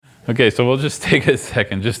Okay, so we'll just take a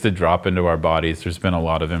second just to drop into our bodies. There's been a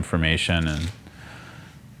lot of information and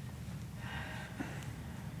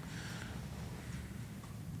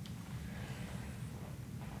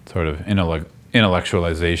sort of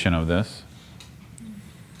intellectualization of this.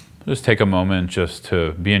 Just take a moment just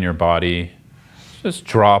to be in your body. Just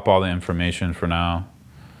drop all the information for now.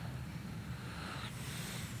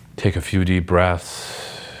 Take a few deep breaths.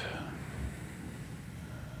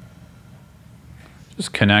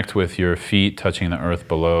 Just connect with your feet touching the earth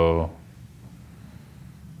below.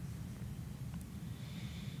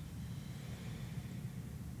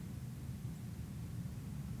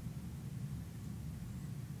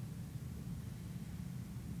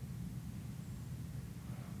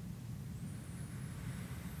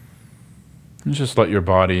 And just let your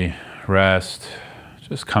body rest,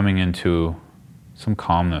 just coming into some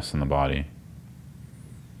calmness in the body.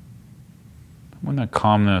 When that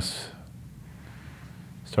calmness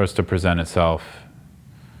starts to present itself,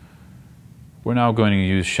 we're now going to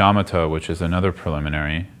use shamatha, which is another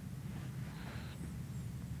preliminary.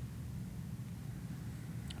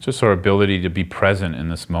 Just our ability to be present in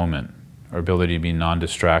this moment, our ability to be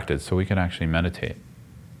non-distracted so we can actually meditate.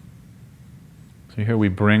 So here we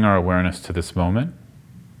bring our awareness to this moment.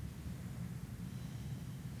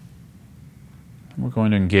 We're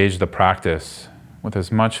going to engage the practice with as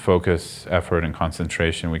much focus, effort, and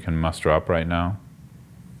concentration we can muster up right now.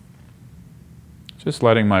 Just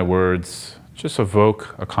letting my words just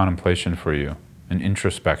evoke a contemplation for you, an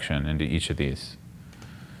introspection into each of these.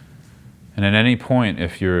 And at any point,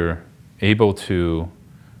 if you're able to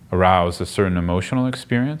arouse a certain emotional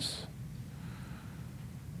experience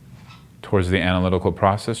towards the analytical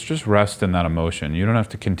process, just rest in that emotion. You don't have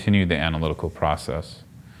to continue the analytical process.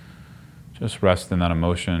 Just rest in that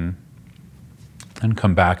emotion and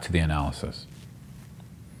come back to the analysis.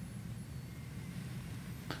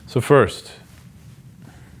 So first,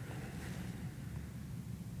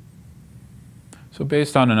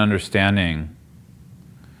 based on an understanding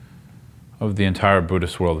of the entire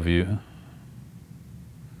Buddhist worldview,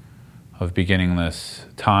 of beginningless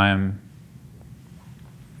time,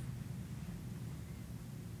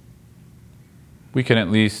 we can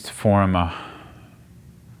at least form a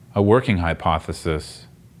working hypothesis.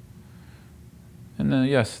 And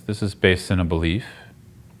yes, this is based in a belief,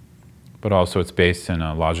 but also it's based in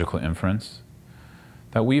a logical inference,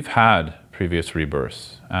 that we've had previous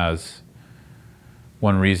rebirths. As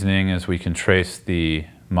one reasoning is we can trace the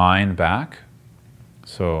mind back.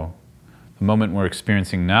 So the moment we're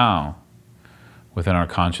experiencing now within our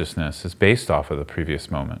consciousness is based off of the previous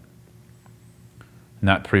moment. And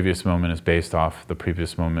that previous moment is based off the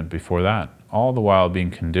previous moment before that, all the while being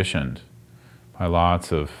conditioned by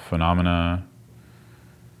lots of phenomena.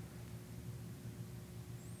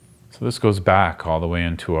 So this goes back all the way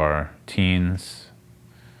into our teens,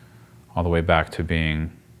 all the way back to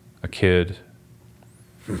being a kid,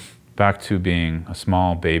 back to being a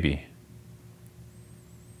small baby.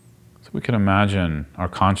 So we can imagine our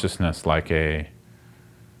consciousness like a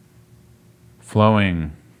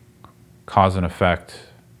flowing cause and effect,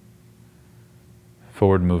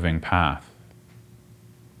 forward-moving path.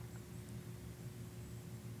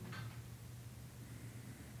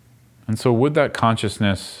 And so would that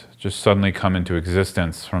consciousness just suddenly come into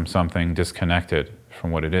existence from something disconnected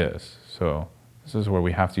from what it is? So this is where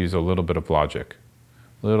we have to use a little bit of logic,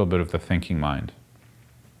 a little bit of the thinking mind.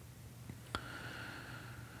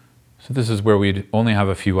 So this is where we'd only have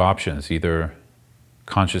a few options. Either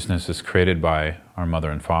consciousness is created by our mother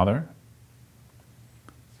and father.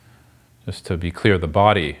 Just to be clear, the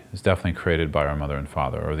body is definitely created by our mother and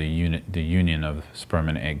father, or the union of sperm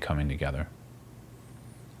and egg coming together.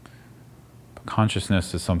 But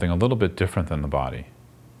consciousness is something a little bit different than the body,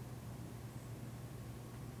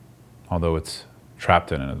 although it's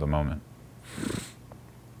trapped in it at the moment.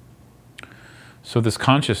 So this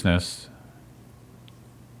consciousness,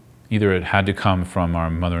 either it had to come from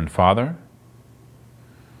our mother and father,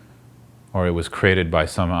 or it was created by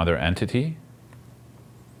some other entity,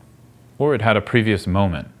 or it had a previous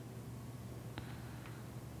moment.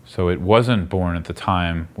 So it wasn't born at the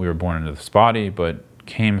time we were born into this body, but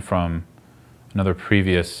came from another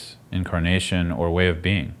previous incarnation or way of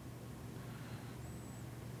being.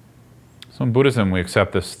 So in Buddhism, we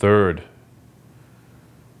accept this third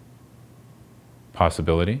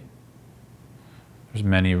possibility. There's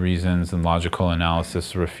many reasons and logical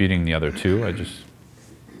analysis refuting the other two.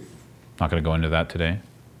 Not going to go into that today.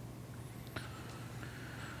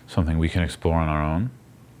 Something we can explore on our own.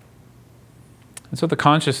 And so the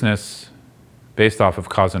consciousness, based off of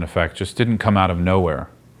cause and effect, just didn't come out of nowhere.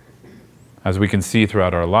 As we can see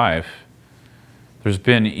throughout our life, There's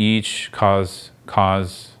been each cause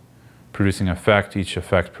producing effect, each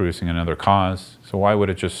effect producing another cause. So why would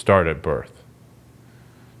it just start at birth?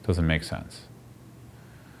 Doesn't make sense.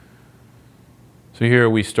 So here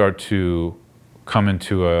we start to come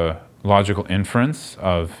into a logical inference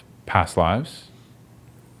of past lives.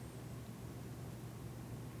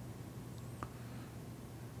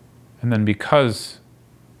 And then because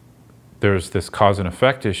there's this cause and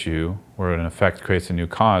effect issue, where an effect creates a new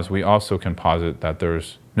cause, we also can posit that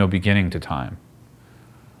there's no beginning to time,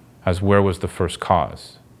 as where was the first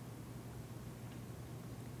cause?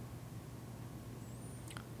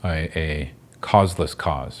 A causeless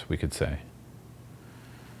cause, we could say.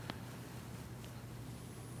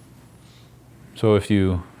 So if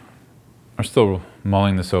you are still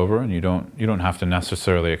mulling this over, and you don't have to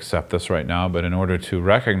necessarily accept this right now, but in order to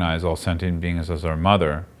recognize all sentient beings as our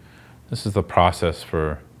mother, this is the process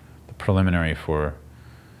for the preliminary for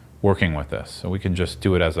working with this. So we can just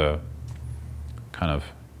do it as a kind of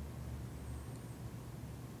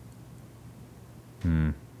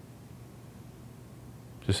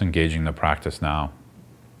just engaging the practice now.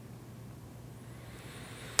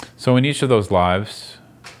 So in each of those lives,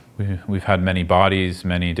 we've had many bodies,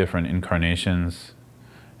 many different incarnations,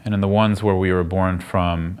 and in the ones where we were born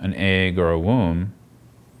from an egg or a womb,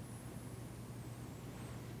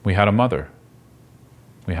 we had a mother,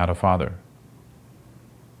 we had a father.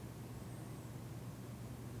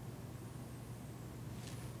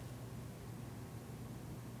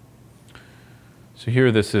 So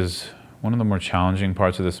here, this is one of the more challenging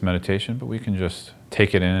parts of this meditation, but we can just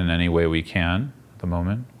take it in any way we can at the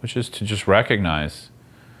moment, which is to just recognize,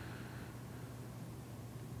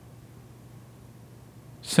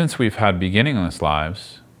 since we've had beginningless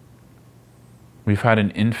lives, we've had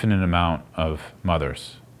an infinite amount of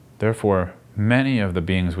mothers. Therefore, many of the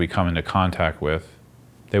beings we come into contact with,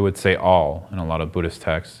 they would say all in a lot of Buddhist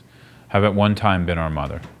texts, have at one time been our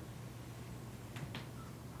mother.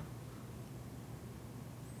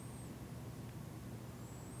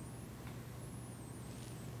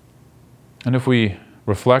 And if we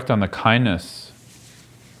reflect on the kindness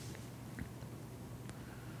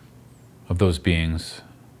of those beings,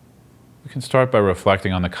 we can start by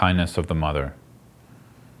reflecting on the kindness of the mother.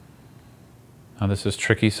 Now, this is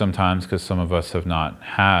tricky sometimes because some of us have not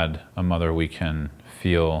had a mother we can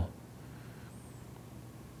feel,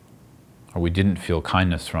 or we didn't feel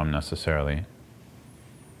kindness from necessarily.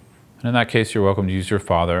 And in that case, you're welcome to use your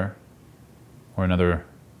father or another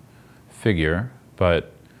figure,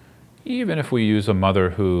 but even if we use a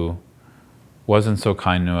mother who wasn't so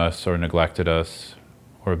kind to us or neglected us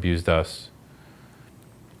or abused us,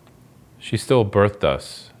 she still birthed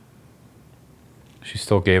us. She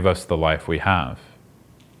still gave us the life we have.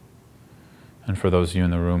 And for those of you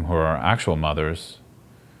in the room who are our actual mothers,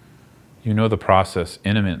 you know the process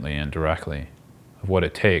intimately and directly of what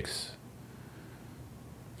it takes,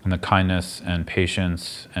 and the kindness and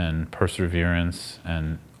patience and perseverance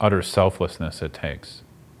and utter selflessness it takes.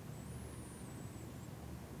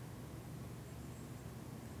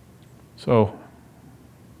 So,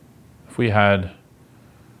 if we had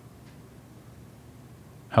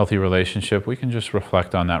healthy relationship, we can just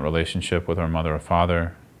reflect on that relationship with our mother or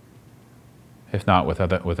father, if not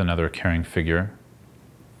with another caring figure.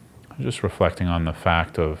 Just reflecting on the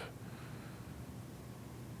fact of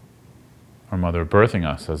our mother birthing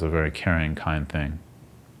us as a very caring, kind thing.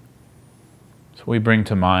 So we bring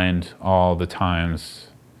to mind all the times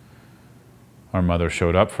our mother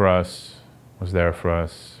showed up for us, was there for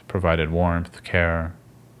us, provided warmth, care.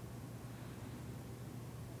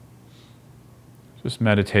 Just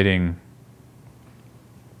meditating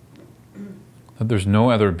that there's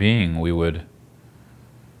no other being we would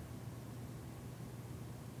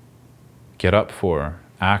get up for,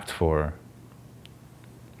 act for,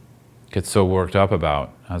 get so worked up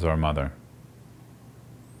about as our mother.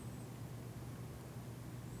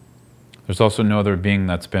 There's also no other being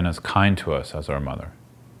that's been as kind to us as our mother.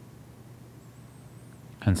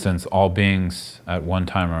 And since all beings at one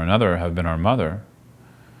time or another have been our mother,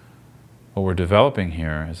 what we're developing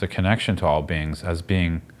here is a connection to all beings as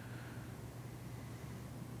being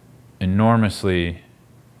enormously,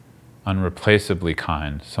 unreplaceably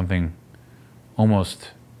kind, something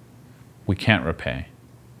almost we can't repay.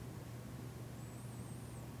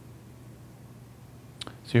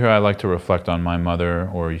 So here I like to reflect on my mother,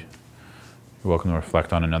 or you're welcome to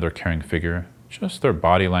reflect on another caring figure, just their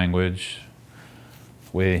body language,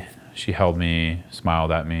 the way she held me,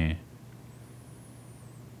 smiled at me,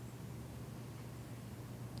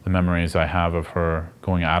 the memories I have of her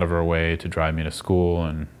going out of her way to drive me to school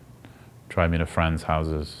and drive me to friends'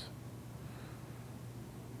 houses.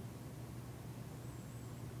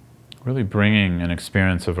 Really bringing an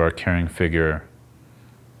experience of our caring figure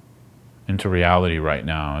into reality right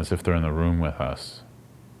now, as if they're in the room with us.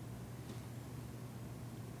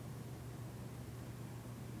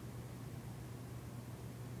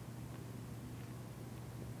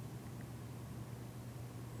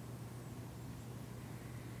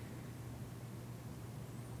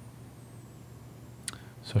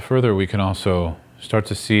 So further, we can also start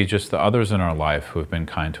to see just the others in our life who have been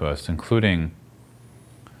kind to us, including,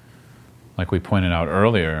 like we pointed out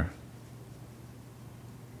earlier,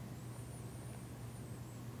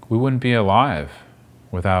 we wouldn't be alive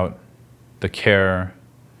without the care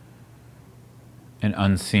and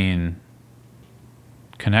unseen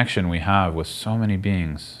connection we have with so many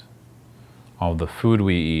beings. All the food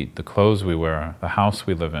we eat, the clothes we wear, the house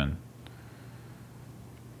we live in.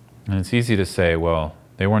 And it's easy to say, well,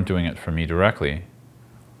 they weren't doing it for me directly.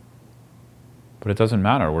 But it doesn't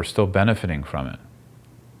matter, we're still benefiting from it.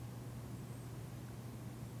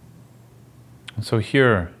 And so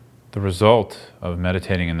here, the result of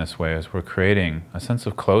meditating in this way is we're creating a sense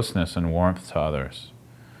of closeness and warmth to others.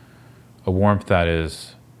 A warmth that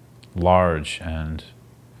is large and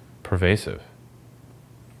pervasive.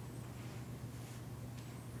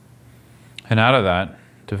 And out of that,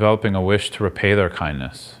 developing a wish to repay their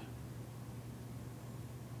kindness.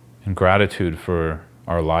 And gratitude for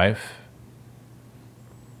our life,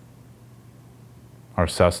 our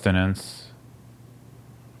sustenance,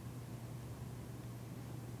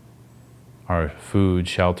 our food,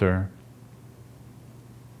 shelter,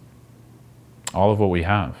 all of what we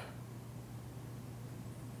have.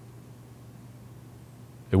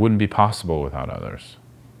 It wouldn't be possible without others.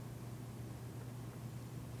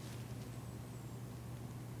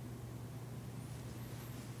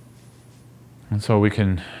 And so we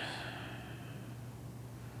can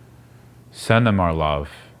send them our love,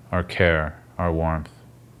 our care, our warmth.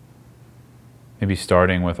 Maybe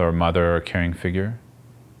starting with our mother or caring figure.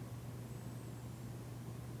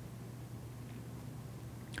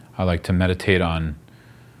 I like to meditate on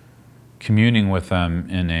communing with them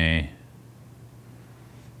in a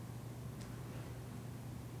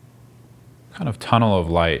kind of tunnel of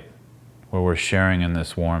light where we're sharing in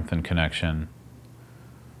this warmth and connection.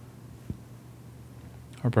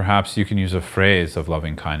 Or perhaps you can use a phrase of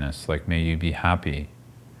loving kindness, like, may you be happy,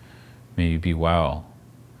 may you be well.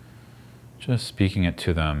 Just speaking it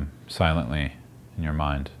to them silently in your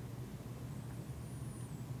mind.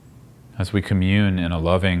 As we commune in a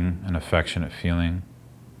loving and affectionate feeling,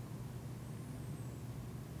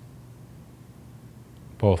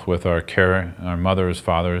 both with our mothers,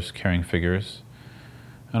 fathers, caring figures,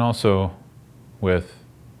 and also with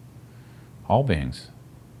all beings.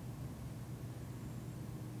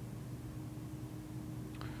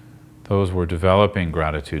 Those we're developing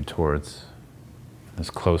gratitude towards, this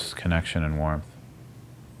close connection and warmth.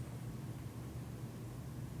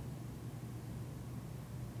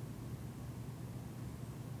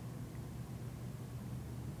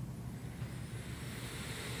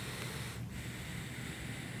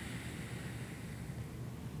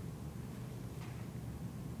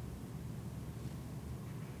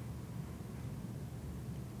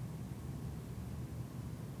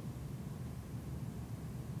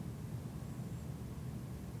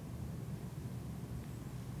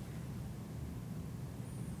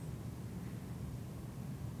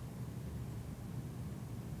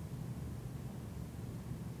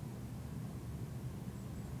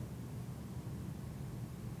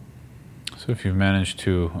 So if you've managed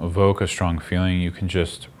to evoke a strong feeling, you can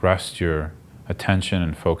just rest your attention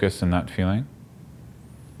and focus in that feeling.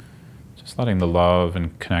 Just letting the love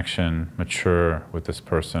and connection mature with this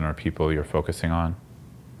person or people you're focusing on.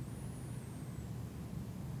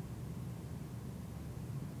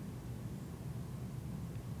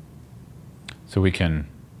 So we can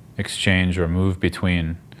exchange or move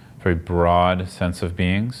between a very broad sense of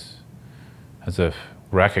beings, as if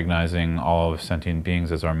recognizing all of sentient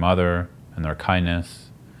beings as our mother and their kindness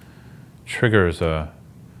triggers a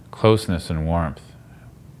closeness and warmth,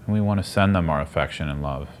 and we want to send them our affection and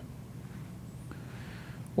love.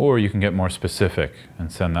 Or you can get more specific and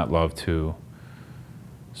send that love to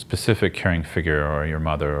a specific caring figure or your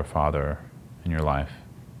mother or father in your life.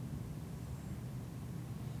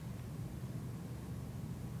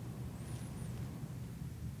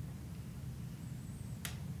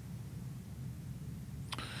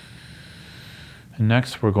 And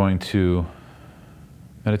next, we're going to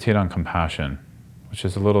meditate on compassion, which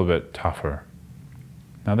is a little bit tougher.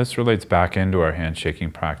 Now, this relates back into our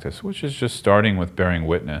handshaking practice, which is just starting with bearing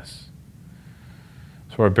witness.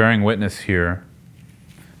 So our bearing witness here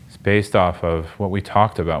It's based off of what we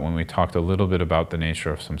talked about when we talked a little bit about the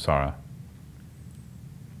nature of samsara.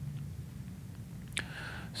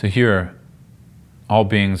 So here, all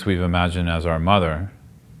beings we've imagined as our mother,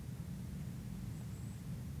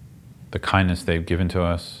 the kindness they've given to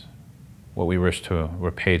us, what we wish to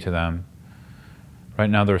repay to them, right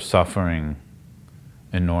now they're suffering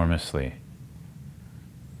enormously.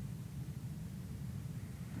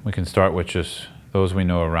 We can start with just those we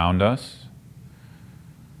know around us,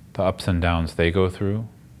 the ups and downs they go through,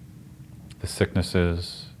 the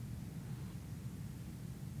sicknesses,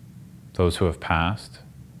 those who have passed.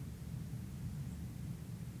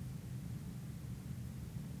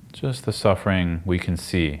 Just the suffering we can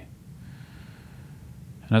see.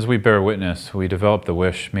 And as we bear witness, we develop the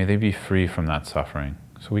wish, may they be free from that suffering.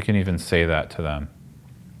 So we can even say that to them.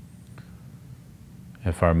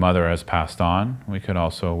 If our mother has passed on, we could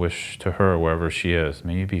also wish to her, wherever she is,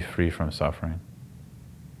 may you be free from suffering.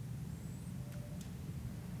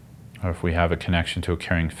 Or if we have a connection to a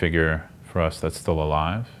caring figure for us that's still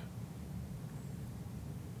alive,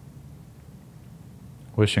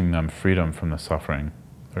 wishing them freedom from the suffering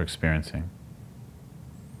they're experiencing.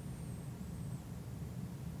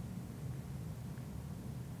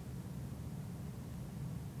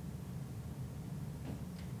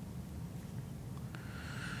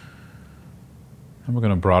 And we're going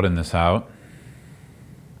to broaden this out.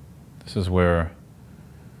 This is where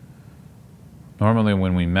normally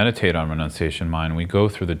when we meditate on renunciation mind, we go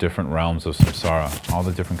through the different realms of samsara, all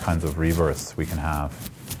the different kinds of rebirths we can have.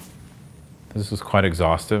 This is quite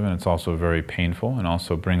exhaustive, and it's also very painful, and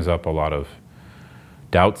also brings up a lot of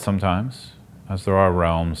doubt sometimes, as there are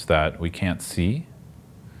realms that we can't see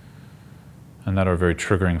and that are very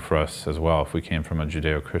triggering for us as well if we came from a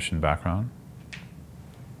Judeo-Christian background.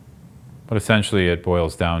 But essentially it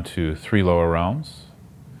boils down to 3 lower realms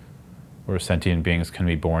where sentient beings can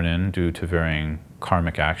be born in due to varying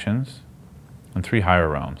karmic actions, and 3 higher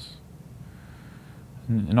realms.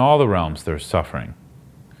 In all the realms there's suffering,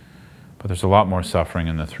 but there's a lot more suffering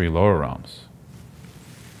in the 3 lower realms.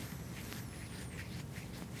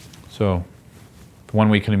 So the one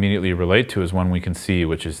we can immediately relate to is one we can see,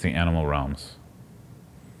 which is the animal realms.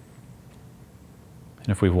 And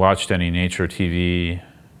if we've watched any nature TV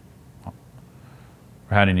or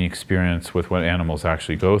had any experience with what animals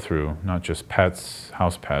actually go through, not just pets,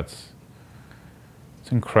 house pets,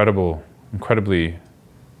 it's incredibly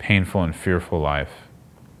painful and fearful life.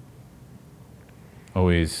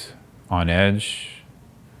 Always on edge,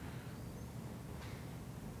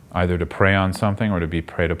 either to prey on something or to be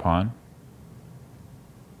preyed upon.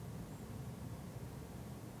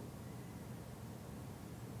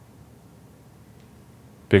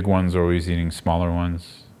 Big ones are always eating smaller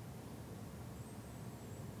ones.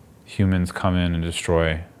 Humans come in and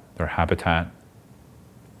destroy their habitat.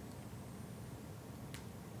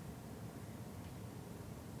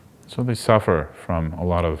 So they suffer from a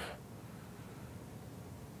lot of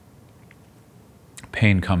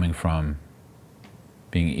pain coming from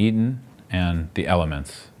being eaten and the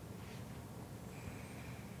elements.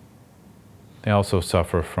 They also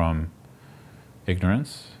suffer from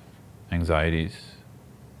ignorance, anxieties.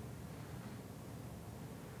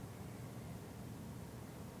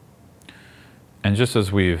 And just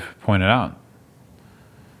as we've pointed out,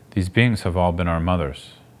 these beings have all been our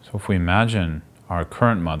mothers. So if we imagine our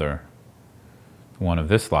current mother, the one of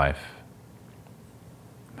this life,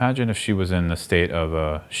 imagine if she was in the state of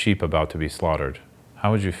a sheep about to be slaughtered. How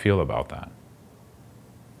would you feel about that?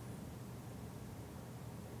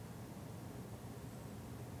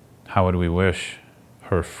 How would we wish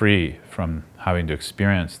her free from having to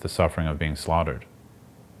experience the suffering of being slaughtered?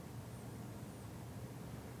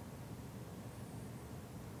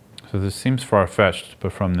 So this seems far-fetched,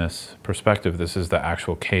 but from this perspective, this is the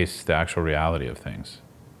actual case, the actual reality of things.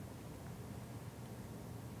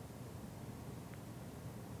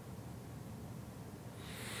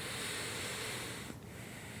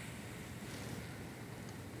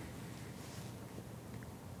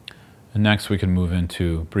 And next we can move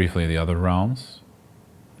into briefly the other realms.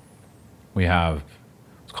 We have,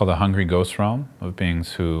 it's called the hungry ghost realm of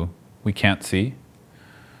beings who we can't see,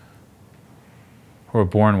 who are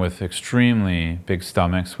born with extremely big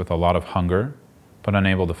stomachs with a lot of hunger, but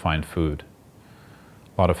unable to find food.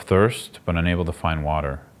 A lot of thirst, but unable to find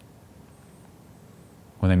water.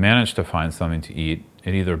 When they manage to find something to eat,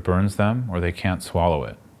 it either burns them or they can't swallow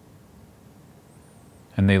it.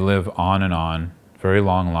 And they live on and on, very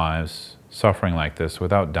long lives, suffering like this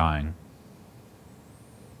without dying.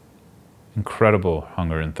 Incredible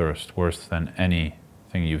hunger and thirst, worse than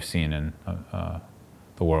anything you've seen in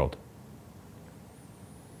the world.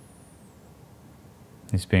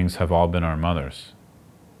 These beings have all been our mothers.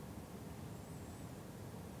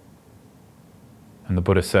 And the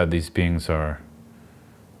Buddha said these beings are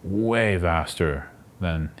way vaster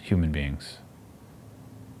than human beings.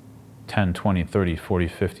 10, 20, 30, 40,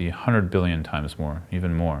 50, 100 billion times more,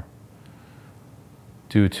 even more,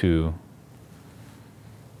 due to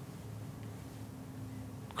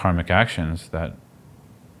karmic actions that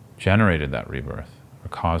generated that rebirth or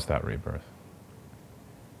caused that rebirth.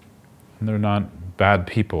 And they're not bad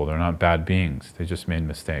people, they're not bad beings, they just made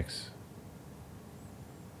mistakes.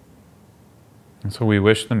 And so we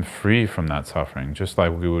wish them free from that suffering, just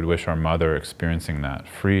like we would wish our mother experiencing that,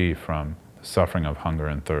 free from the suffering of hunger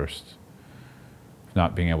and thirst,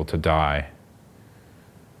 not being able to die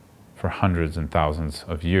for hundreds and thousands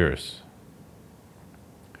of years,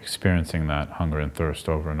 experiencing that hunger and thirst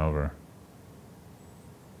over and over.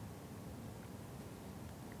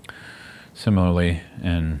 Similarly,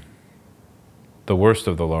 in the worst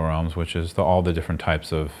of the lower realms, which is all the different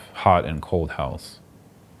types of hot and cold hells.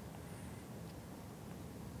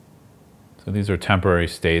 So these are temporary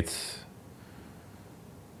states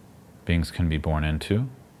beings can be born into,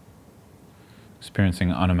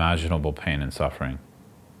 experiencing unimaginable pain and suffering.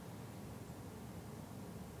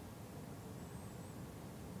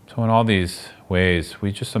 So in all these ways,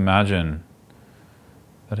 we just imagine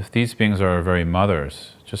that if these beings are our very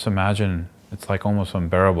mothers, just imagine it's like almost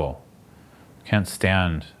unbearable. We can't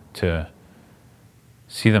stand to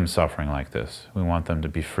see them suffering like this. We want them to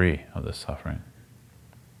be free of this suffering.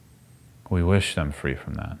 We wish them free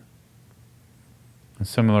from that. And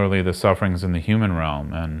similarly, the sufferings in the human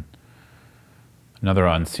realm and another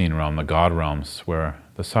unseen realm, the God realms, where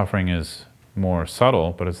the suffering is more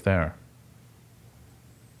subtle, but it's there.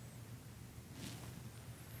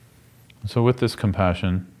 So with this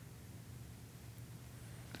compassion,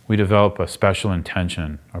 we develop a special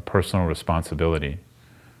intention, a personal responsibility.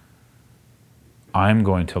 I'm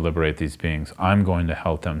going to liberate these beings. I'm going to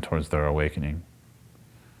help them towards their awakening.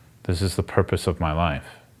 This is the purpose of my life.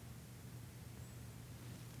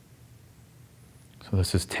 So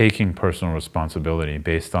this is taking personal responsibility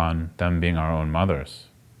based on them being our own mothers.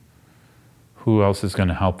 Who else is going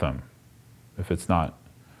to help them if it's not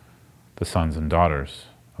the sons and daughters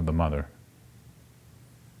of the mother?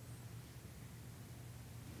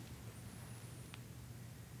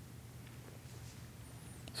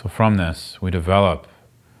 So from this, we develop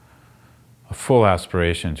a full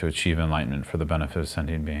aspiration to achieve enlightenment for the benefit of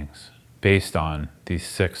sentient beings, based on these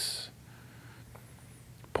 6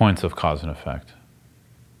 points of cause and effect.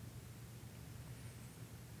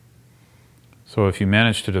 So if you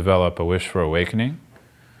manage to develop a wish for awakening,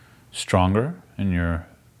 stronger in your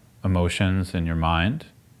emotions, in your mind,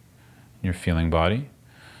 in your feeling body,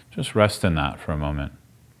 just rest in that for a moment.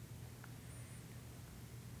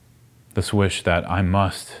 This wish that I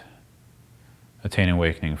must attain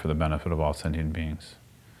awakening for the benefit of all sentient beings.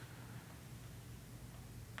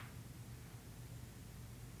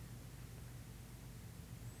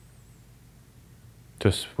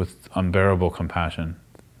 Just with unbearable compassion,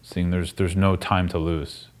 seeing there's no time to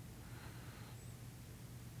lose.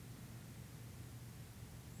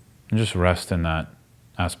 And just rest in that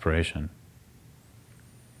aspiration.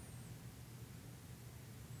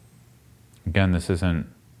 Again, this isn't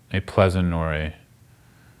a pleasant or a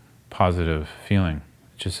positive feeling.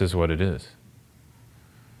 It just is what it is.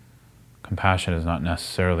 Compassion is not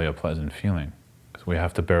necessarily a pleasant feeling, because we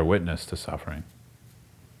have to bear witness to suffering.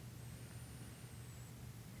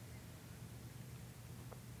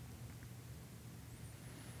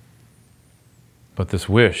 But this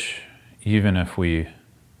wish, even if we,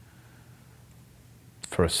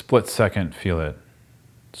 for a split second, feel it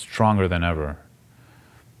stronger than ever,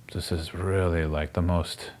 this is really like the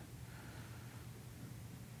most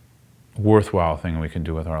worthwhile thing we can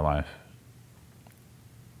do with our life.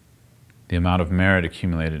 The amount of merit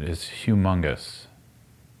accumulated is humongous.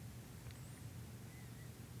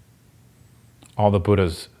 All the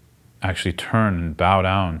Buddhas actually turn and bow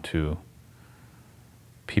down to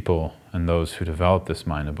people and those who develop this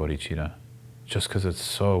mind of bodhicitta, just because it's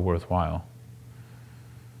so worthwhile.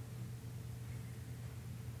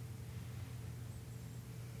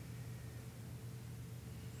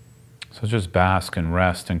 So just bask and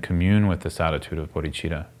rest and commune with this attitude of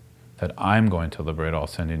bodhicitta, that I'm going to liberate all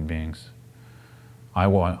sentient beings. I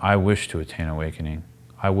wish to attain awakening.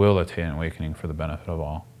 I will attain awakening for the benefit of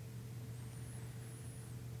all.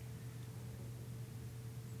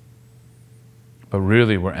 But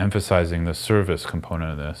really, we're emphasizing the service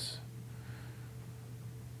component of this.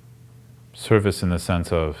 Service in the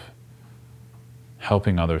sense of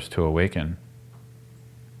helping others to awaken.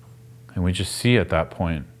 And we just see at that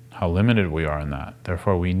point how limited we are in that.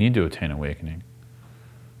 Therefore, we need to attain awakening.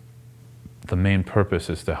 The main purpose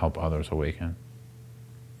is to help others awaken.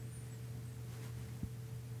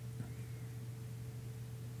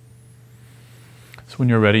 So when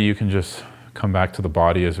you're ready, you can just come back to the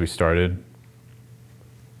body as we started.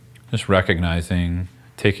 Just recognizing,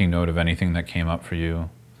 taking note of anything that came up for you.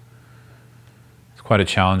 It's quite a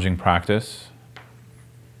challenging practice.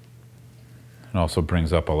 It also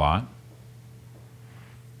brings up a lot.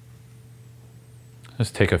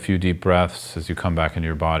 Just take a few deep breaths as you come back into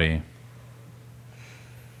your body.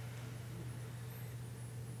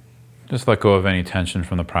 Just let go of any tension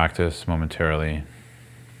from the practice momentarily.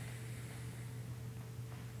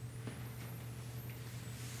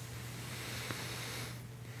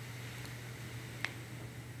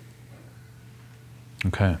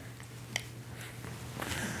 Okay.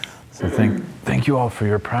 So thank you all for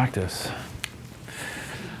your practice.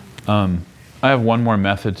 I have one more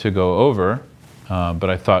method to go over, but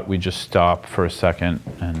I thought we'd just stop for a second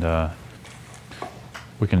and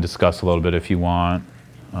we can discuss a little bit if you want.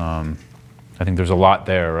 I think there's a lot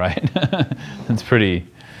there, right? It's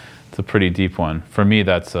a pretty deep one. For me,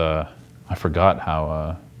 that's, I forgot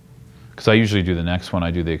how, because I usually do the next one,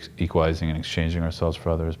 I do the equalizing and exchanging ourselves for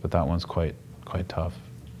others, but that one's quite tough.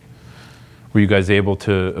 Were you guys able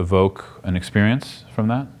to evoke an experience from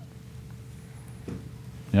that?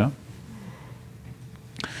 Yeah?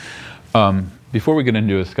 Before we get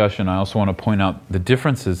into a discussion, I also want to point out the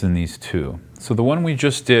differences in these two. So the one we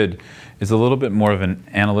just did is a little bit more of an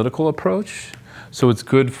analytical approach. So it's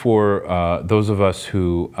good for those of us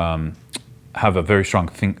who have a very strong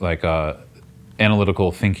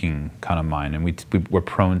analytical thinking kind of mind, and we're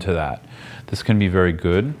prone to that. This can be very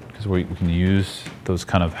good because we can use those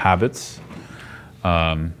kind of habits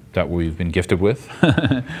that we've been gifted with.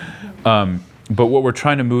 But what we're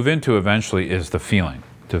trying to move into eventually is the feeling,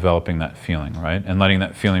 developing that feeling, right? And letting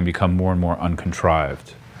that feeling become more and more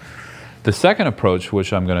uncontrived. The second approach,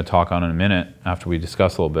 which I'm going to talk on in a minute after we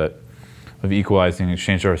discuss a little bit, of equalizing and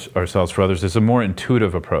exchanging ourselves for others, is a more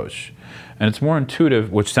intuitive approach. And it's more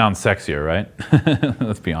intuitive, which sounds sexier, right?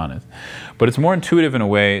 Let's be honest. But it's more intuitive in a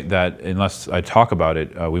way that, unless I talk about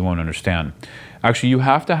it, we won't understand. Actually, you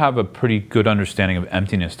have to have a pretty good understanding of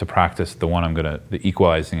emptiness to practice the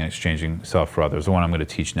equalizing and exchanging self for others, the one I'm going to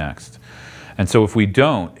teach next. And so if we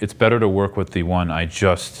don't, it's better to work with the one I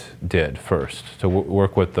just did first, to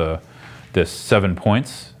work with this 7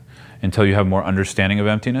 points until you have more understanding of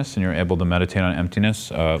emptiness and you're able to meditate on emptiness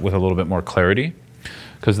with a little bit more clarity.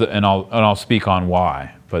 And I'll speak on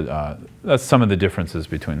why, but that's some of the differences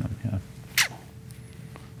between them. Yeah.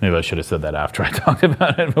 Maybe I should have said that after I talked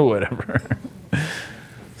about it, but whatever.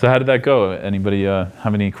 So how did that go? Anybody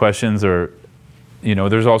have any questions? Or,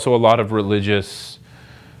 there's also a lot of religious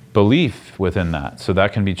belief within that, so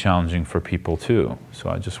that can be challenging for people too. So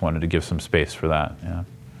I just wanted to give some space for that.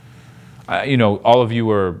 Yeah. All of you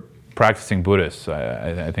are practicing Buddhists.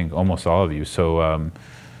 I think almost all of you. So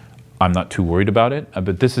I'm not too worried about it.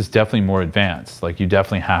 But this is definitely more advanced. Like, you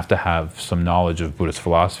definitely have to have some knowledge of Buddhist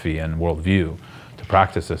philosophy and worldview to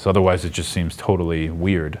practice this. Otherwise, it just seems totally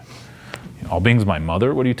weird. All beings my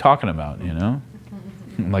mother? What are you talking about?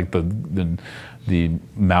 Like the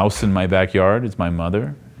mouse in my backyard is my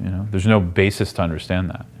mother. There's no basis to understand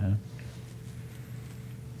that. Yeah?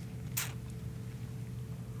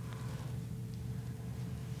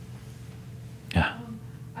 Yeah.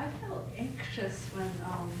 I felt anxious when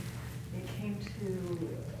it came to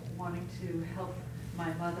wanting to help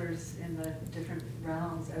my mothers in the different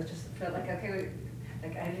realms. I just felt like, okay,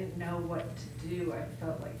 like I didn't know what to do. I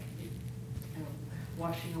felt like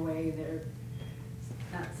washing away their,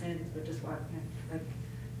 not sins, but just like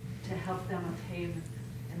to help them obtain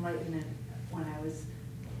enlightenment. When I was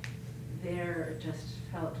there, it just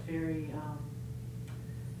felt very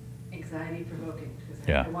anxiety provoking because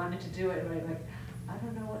I wanted to do it, but I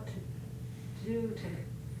don't know what to do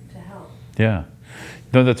to help. Yeah,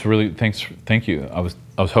 no, that's really thank you. I was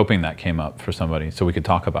hoping that came up for somebody so we could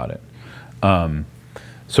talk about it.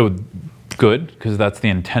 So good, because that's the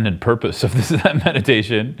intended purpose of this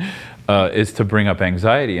meditation, is to bring up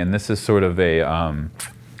anxiety. And this is sort of a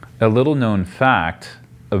little known fact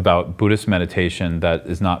about Buddhist meditation that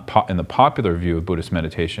is not in the popular view of Buddhist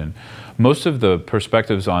meditation. Most of the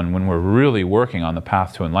perspectives on when we're really working on the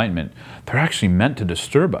path to enlightenment, they're actually meant to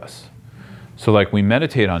disturb us. So like we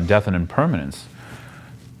meditate on death and impermanence.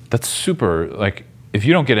 That's super, like, if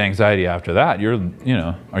you don't get anxiety after that,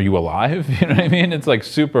 are you alive? You know what I mean? It's like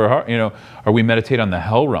super hard, or we meditate on the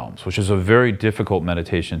hell realms, which is a very difficult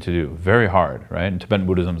meditation to do, very hard, right? And Tibetan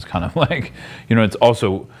Buddhism is kind of like, it's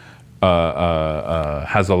also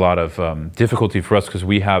has a lot of difficulty for us because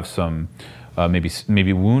we have some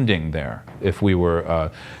maybe wounding there if we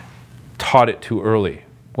were taught it too early.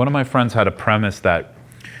 One of my friends had a premise that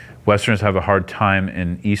Westerners have a hard time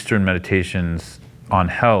in Eastern meditations on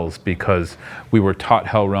hells because we were taught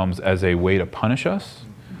hell realms as a way to punish us,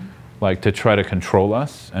 like to try to control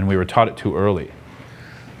us, and we were taught it too early.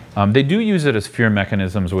 They do use it as fear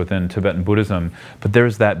mechanisms within Tibetan Buddhism, but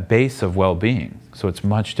there's that base of well-being, so it's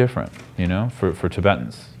much different, for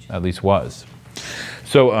Tibetans, at least was.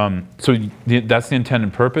 So, that's the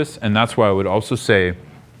intended purpose, and that's why I would also say,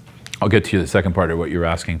 I'll get to the second part of what you're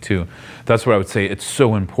asking too. That's what I would say, it's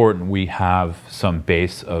so important we have some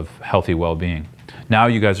base of healthy well-being. Now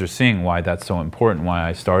you guys are seeing why that's so important, why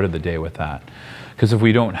I started the day with that. Because if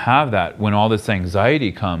we don't have that, when all this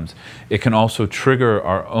anxiety comes, it can also trigger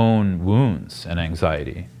our own wounds and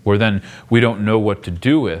anxiety, where then we don't know what to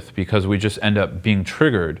do with because we just end up being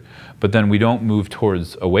triggered, but then we don't move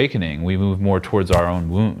towards awakening, we move more towards our own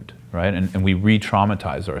wound, right? And we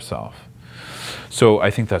re-traumatize ourselves. So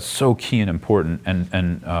I think that's so key and important,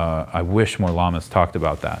 and I wish more lamas talked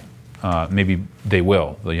about that. Maybe they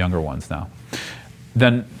will, the younger ones now.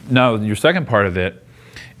 Then, now your second part of it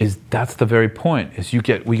is that's the very point, is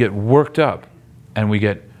we get worked up and we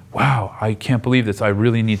get, wow, I can't believe this, I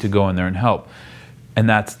really need to go in there and help. And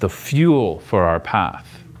that's the fuel for our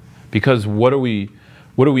path. Because what are we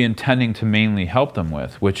intending to mainly help them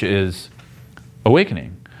with, which is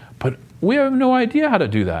awakening. But we have no idea how to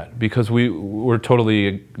do that because we're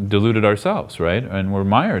totally deluded ourselves, right? And we're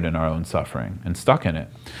mired in our own suffering and stuck in it.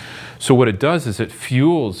 So what it does is it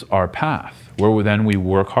fuels our path, where then we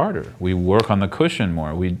work harder. We work on the cushion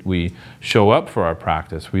more. We show up for our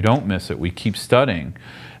practice. We don't miss it. We keep studying.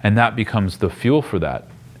 And that becomes the fuel for that.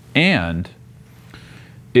 And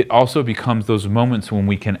it also becomes those moments when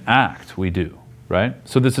we can act, we do, right?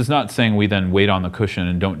 So this is not saying we then wait on the cushion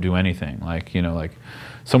and don't do anything. Like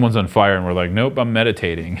someone's on fire and we're like, nope, I'm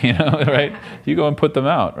meditating, right? You go and put them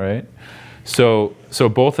out, right? So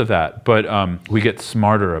both of that, but we get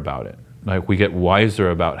smarter about it. Like we get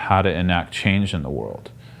wiser about how to enact change in the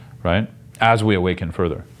world, right? As we awaken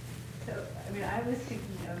further. So, I was thinking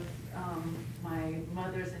of my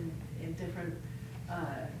mother's in different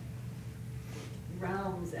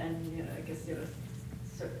realms, and I guess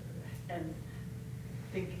and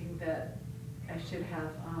thinking that I should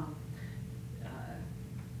have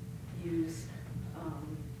used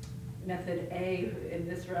method A in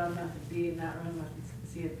this realm, method B in that realm, method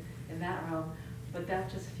C in that realm, but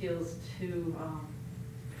that just feels too,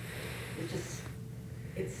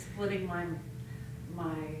 it's splitting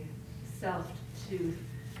myself too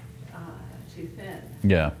thin.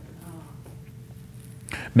 Yeah.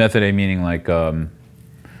 Method A meaning like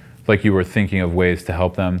you were thinking of ways to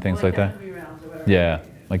help them, things like that? Realms or whatever. Yeah,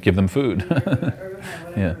 like give them food. Or whatever.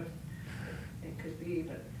 Yeah. It could be,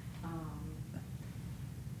 but I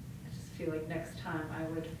just feel like next time I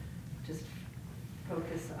would just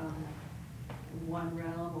focus on one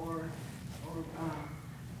realm or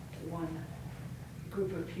one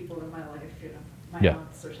group of people in my life, my Yeah.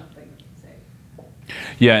 aunts or something, say.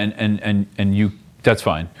 Yeah, and you, that's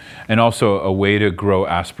fine. And also a way to grow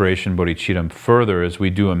aspiration bodhicitta further is we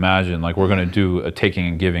do imagine, like we're going to do a taking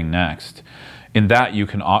and giving next. In that you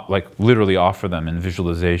can literally offer them in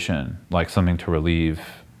visualization, like something to relieve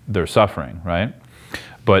their suffering, right?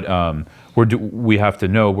 But we have to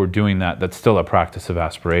know we're doing that. That's still a practice of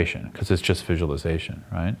aspiration because it's just visualization,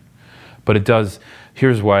 right? But it does.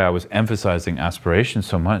 Here's why I was emphasizing aspiration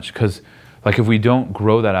so much, because like if we don't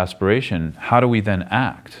grow that aspiration, how do we then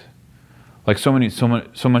act? Like so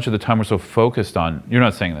much of the time we're so focused on. You're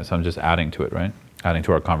not saying this. I'm just adding to it, right? Adding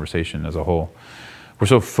to our conversation as a whole. We're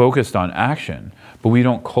so focused on action, but we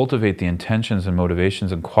don't cultivate the intentions and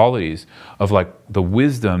motivations and qualities of like the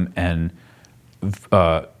wisdom and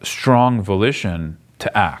strong volition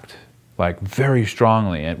to act, like very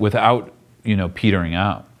strongly and without petering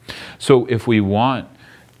out. So if we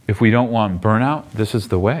don't want burnout, this is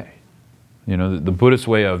the way. The Buddhist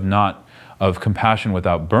way of compassion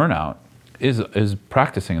without burnout is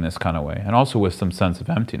practicing in this kind of way, and also with some sense of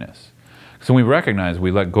emptiness. So we recognize we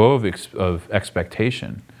let go of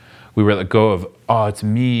expectation. We let go of, oh, it's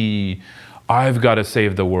me, I've got to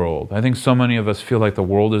save the world. I think so many of us feel like the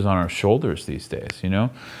world is on our shoulders these days,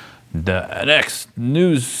 The next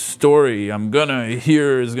news story I'm gonna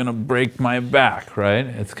hear is gonna break my back, right?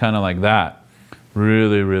 It's kind of like that.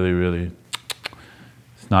 Really, really, really,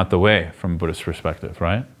 it's not the way from a Buddhist perspective,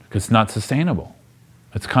 right? Because it's not sustainable.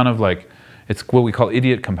 It's kind of like, it's what we call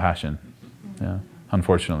idiot compassion, yeah,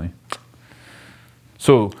 unfortunately.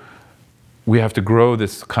 So we have to grow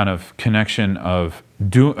this kind of connection of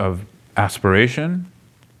aspiration,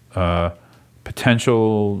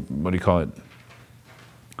 potential, what do you call it,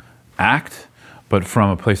 act, but from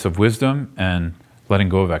a place of wisdom and letting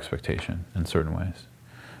go of expectation in certain ways.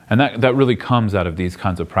 And that really comes out of these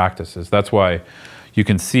kinds of practices. That's why you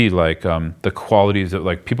can see like the qualities of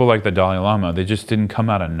like people like the Dalai Lama, they just didn't come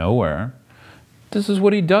out of nowhere. This is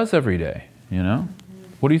what he does every day, you know?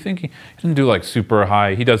 What do you think? He doesn't do like super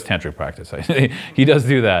high, he does tantric practice, he does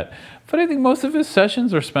do that. But I think most of his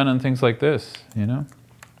sessions are spent on things like this, you know?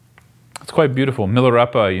 It's quite beautiful.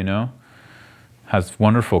 Milarepa, you know, has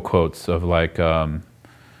wonderful quotes of like, you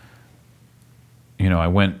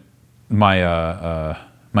know,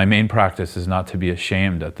 my main practice is not to be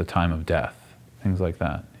ashamed at the time of death. Things like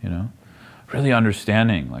that, you know? Really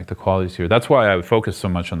understanding like the qualities here. That's why I would focus so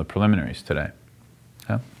much on the preliminaries today.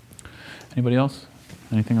 Yeah? Anybody else?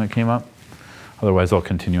 Anything that came up? Otherwise I'll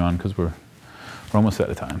continue on because we're almost out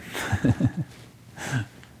of time.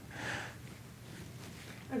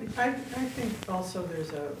 I think also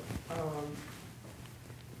there's a,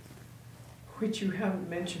 which you haven't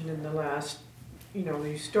mentioned in the last, you know,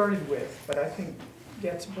 you started with, but I think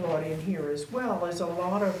gets brought in here as well, is a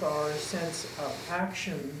lot of our sense of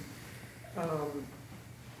action.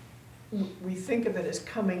 We think of it as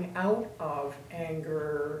coming out of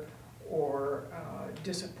anger or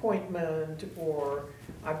disappointment, or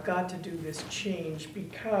I've got to do this change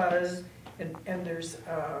because, and there's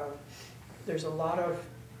a lot of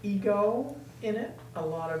ego in it, a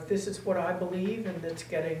lot of this is what I believe and it's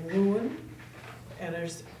getting ruined, and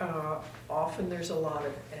there's often there's a lot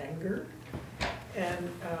of anger, and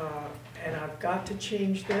I've got to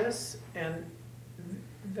change this, and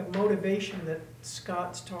the motivation that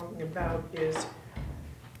Scott's talking about is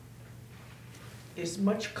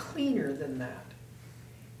much cleaner than that.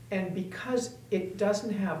 And because it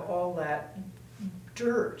doesn't have all that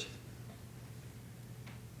dirt,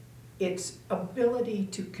 its ability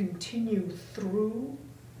to continue through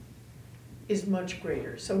is much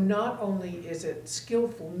greater. So not only is it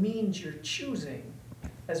skillful means you're choosing,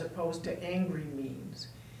 as opposed to angry means,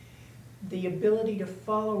 the ability to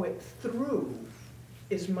follow it through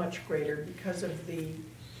is much greater because of the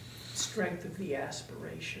strength of the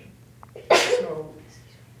aspiration. So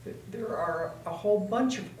there are a whole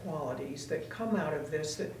bunch of qualities that come out of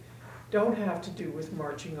this that don't have to do with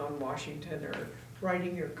marching on Washington or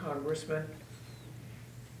writing your congressman,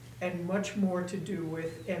 and much more to do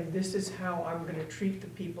with, and this is how I'm going to treat the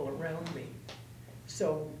people around me,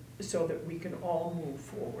 so that we can all move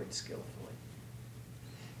forward skillfully.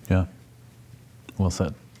 Yeah, well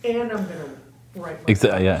said. And I'm going to write my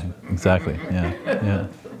yeah, exactly. Yeah.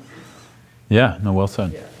 Yeah, no, well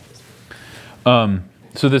said. Yeah.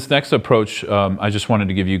 So this next approach, I just wanted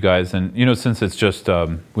to give you guys, and you know, since it's just, we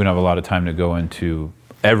don't have a lot of time to go into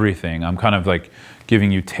everything, I'm kind of like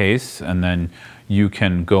giving you tastes, and then you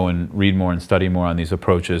can go and read more and study more on these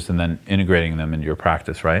approaches and then integrating them into your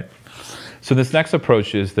practice, right? So this next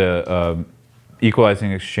approach is the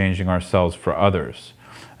equalizing, exchanging ourselves for others.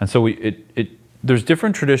 And so there's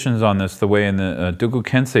different traditions on this. The way in the Doku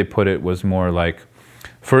Kensei put it was more like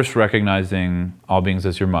first recognizing all beings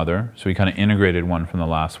as your mother. So he kind of integrated one from the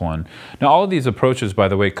last one. Now all of these approaches, by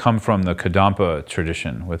the way, come from the Kadampa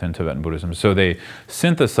tradition within Tibetan Buddhism. So they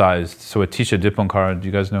synthesized, so Atisha Dipankara, do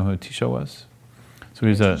you guys know who Atisha was? So he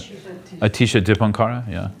was Atisha Dipankara,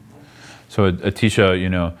 yeah. So Atisha, you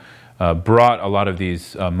know, brought a lot of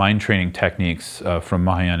these mind training techniques from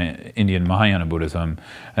Indian Mahayana Buddhism,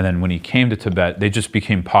 and then when he came to Tibet, they just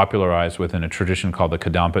became popularized within a tradition called the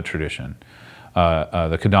Kadampa tradition.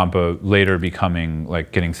 The Kadampa later becoming,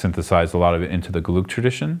 like, getting synthesized, a lot of it into the Gelug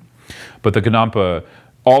tradition. But the Kadampa,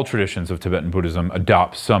 all traditions of Tibetan Buddhism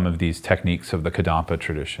adopt some of these techniques of the Kadampa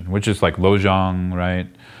tradition, which is like Lojong, right?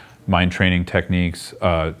 Mind training techniques,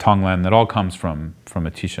 Tonglen, that all comes from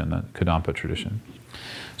Atisha and the Kadampa tradition.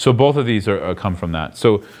 So both of these come from that.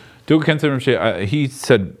 So Doku Kensei Rinpoche, he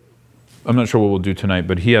said, I'm not sure what we'll do tonight,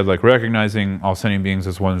 but he had like recognizing all sentient beings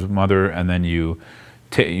as one's mother, and then you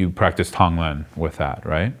practice Tonglen with that,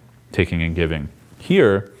 right? Taking and giving.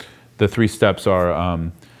 Here, the 3 steps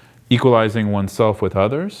are equalizing oneself with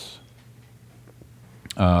others,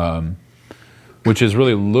 which is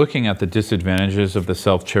really looking at the disadvantages of the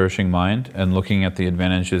self-cherishing mind and looking at the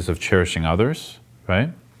advantages of cherishing others, right?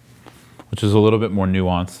 Which is a little bit more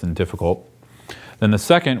nuanced and difficult. Then the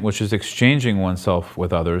second, which is exchanging oneself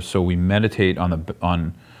with others, so we meditate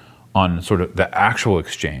on sort of the actual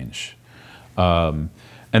exchange. And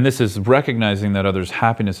this is recognizing that others'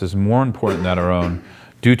 happiness is more important than our own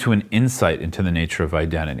due to an insight into the nature of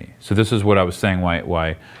identity. So this is what I was saying,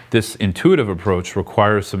 why this intuitive approach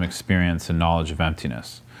requires some experience and knowledge of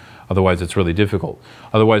emptiness. Otherwise, it's really difficult.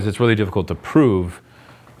 Otherwise, it's really difficult to prove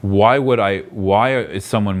why is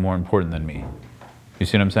someone more important than me? You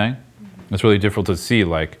see what I'm saying? It's really difficult to see,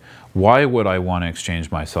 like, why would I want to exchange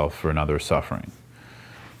myself for another's suffering?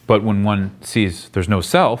 But when one sees there's no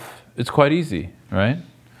self, it's quite easy, right?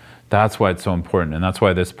 That's why it's so important, and that's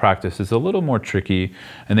why this practice is a little more tricky,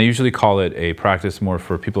 and they usually call it a practice more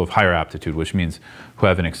for people of higher aptitude, which means who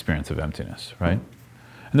have an experience of emptiness, right?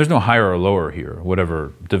 And there's no higher or lower here.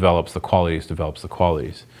 Whatever develops the qualities, develops the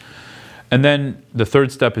qualities. And then the third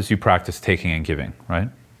step is you practice taking and giving, right?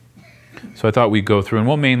 So I thought we'd go through, and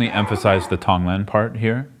we'll mainly emphasize the Tonglen part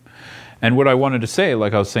here. And what I wanted to say,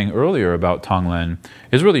 like I was saying earlier about Tonglen,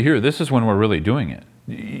 is really here, this is when we're really doing it.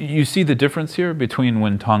 You see the difference here between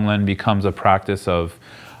when Tonglen becomes a practice of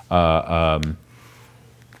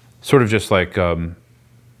sort of just like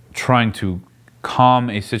trying to calm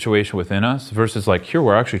a situation within us versus like here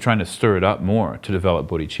we're actually trying to stir it up more to develop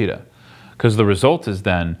bodhicitta. Because the result is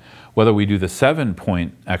then, whether we do the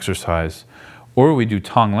 7-point exercise or we do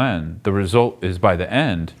Tonglen, the result is by the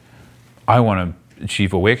end, I want to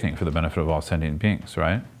achieve awakening for the benefit of all sentient beings,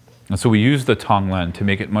 right? And so we use the Tonglen to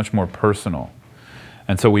make it much more personal.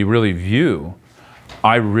 And so we really view,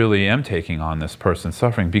 I really am taking on this person's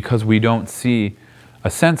suffering because we don't see a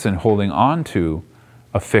sense in holding on to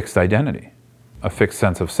a fixed identity, a fixed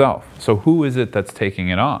sense of self. So who is it that's taking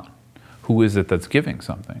it on? Who is it that's giving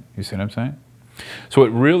something? You see what I'm saying? So it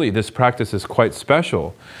really, this practice is quite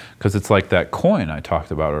special because it's like that coin I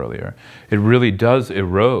talked about earlier. It really does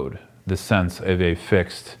erode the sense of a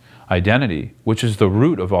fixed identity, which is the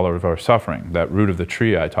root of all of our suffering, that root of the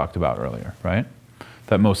tree I talked about earlier, right?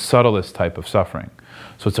 That most subtlest type of suffering.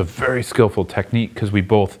 So it's a very skillful technique because we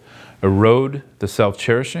both erode the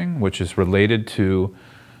self-cherishing, which is related to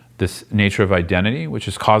this nature of identity, which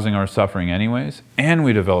is causing our suffering anyways, and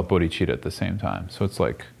we develop bodhicitta at the same time. So it's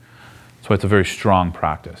like, so it's a very strong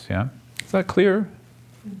practice, yeah? Is that clear?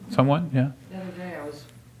 Somewhat, yeah? The other day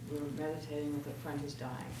we were meditating with a friend who's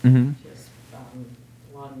dying. Mm-hmm. She has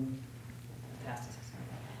lung metastasis.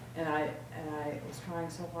 And I was trying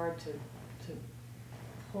so hard to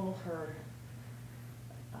pull her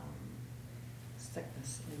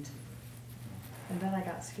sickness into, and then I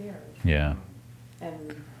got scared. Yeah.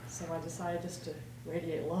 And so I decided just to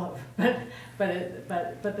radiate love. But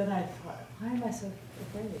then I thought, why am I so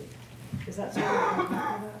afraid? Is that sort of what you're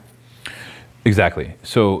talking about? Exactly.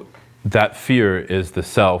 So that fear is the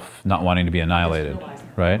self not wanting to be annihilated,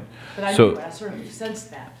 right? But I So knew, I sort of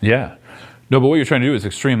sensed that. yeah. No, but what you're trying to do is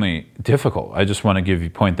extremely difficult. I just want to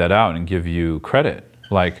point that out and give you credit.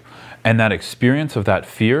 Like, and that experience of that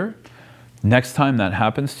fear, next time that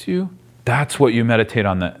happens to you, that's what you meditate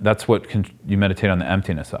on. That's what you meditate on the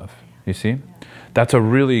emptiness of. You see, that's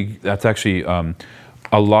actually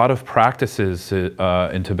a lot of practices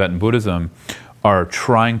in Tibetan Buddhism are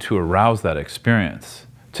trying to arouse that experience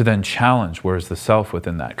to then challenge where's the self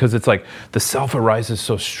within that, because it's like the self arises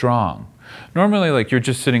so strong. Normally, like you're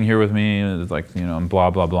just sitting here with me, like I'm blah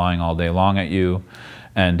blah blahing all day long at you,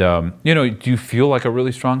 and do you feel like a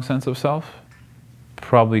really strong sense of self?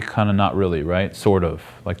 Probably kind of not really, right? Sort of.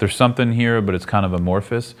 Like there's something here, but it's kind of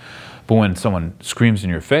amorphous. But when someone screams in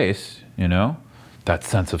your face, that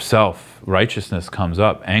sense of self-righteousness comes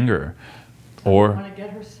up, anger, I or want to get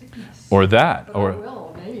her sickness. or that, But or I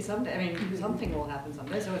will, maybe someday. I mean, something will happen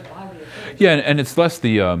someday, so why be afraid? yeah, and it's less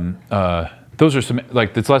the those are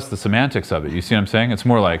it's less the semantics of it. You see what I'm saying? It's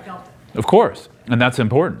more like, I felt it. of course, and that's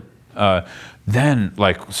important. Then,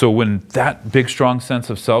 so when that big, strong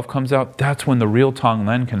sense of self comes out, that's when the real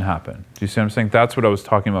Tonglen can happen. Do you see what I'm saying? That's what I was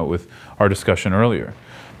talking about with our discussion earlier.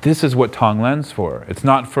 This is what Tonglen's for. It's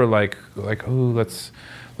not for like oh, let's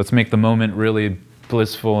make the moment really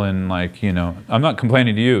blissful and I'm not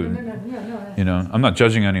complaining to you. No. I'm not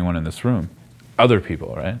judging anyone in this room. Other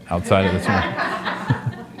people, right? Outside of this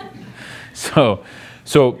room.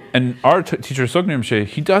 So, and our teacher, Sokne Rinpoche,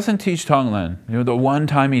 he doesn't teach Tonglen. The one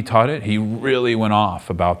time he taught it, he really went off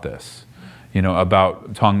about this,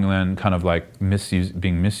 about Tonglen kind of like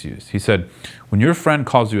being misused. He said, when your friend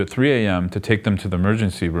calls you at 3 a.m. to take them to the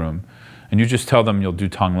emergency room, and you just tell them you'll do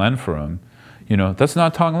Tonglen for them, that's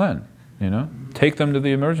not Tonglen, Take them to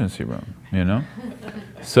the emergency room,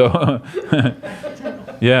 So,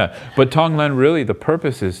 yeah, but Tonglen really, the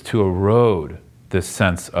purpose is to erode this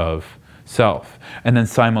sense of self. And then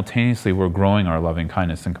simultaneously, we're growing our loving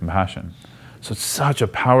kindness and compassion. So it's such a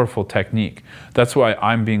powerful technique. That's why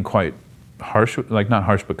I'm being quite harsh, like not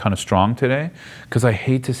harsh, but kind of strong today, because I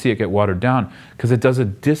hate to see it get watered down, because it does a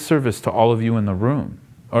disservice to all of you in the room,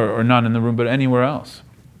 or not in the room, but anywhere else,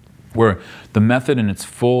 where the method in its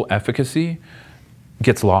full efficacy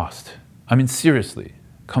gets lost. I mean, seriously,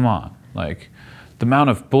 Come on, like the amount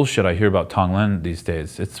of bullshit I hear about Tonglen these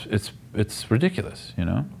days, it's ridiculous, you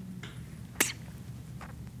know?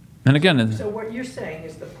 And again, So what you're saying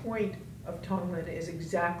is the point of Tonglen is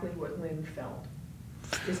exactly what Lynn felt,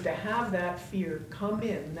 is to have that fear come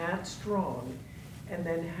in that strong, and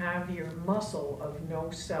then have your muscle of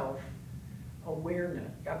no self awareness,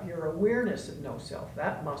 of your awareness of no self,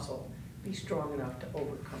 that muscle, be strong enough to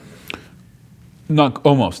overcome the fear.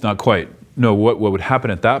 not quite. No, what would happen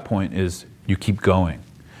at that point is you keep going.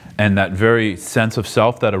 And that very sense of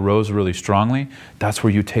self that arose really strongly, that's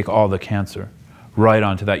where you take all the cancer right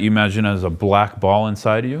onto that. You imagine it as a black ball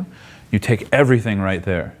inside of you. You take everything right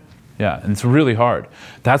there. Yeah, and it's really hard.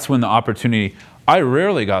 That's when the opportunity, I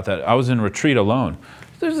rarely got that. I was in retreat alone.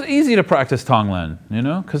 It's easy to practice Tonglen, you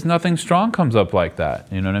know, because nothing strong comes up like that.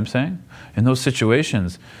 You know what I'm saying? In those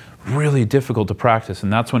situations, really difficult to practice,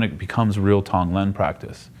 and that's when it becomes real Tonglen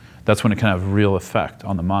practice. That's when it can have real effect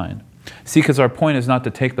on the mind. See, because our point is not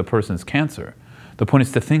to take the person's cancer. The point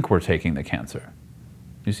is to think we're taking the cancer.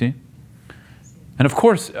 You see? And of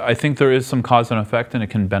course, I think there is some cause and effect, and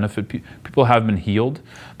it can benefit people. People have been healed,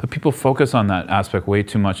 but people focus on that aspect way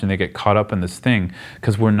too much, and they get caught up in this thing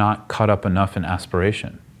because we're not caught up enough in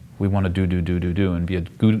aspiration. We want to do, and be a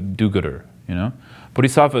do-gooder, you know?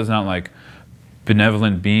 Bodhisattva is not like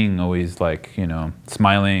benevolent being, always like, you know,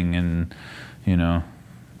 smiling and, you know,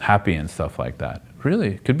 happy and stuff like that.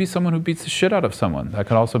 Really, it could be someone who beats the shit out of someone. That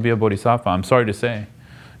could also be a bodhisattva. I'm sorry to say.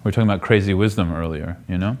 We were talking about crazy wisdom earlier,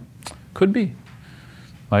 you know? Could be.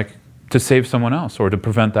 Like, to save someone else or to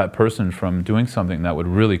prevent that person from doing something that would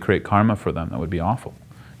really create karma for them that would be awful.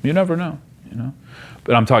 You never know, you know?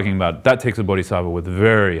 But I'm talking about, that takes a bodhisattva with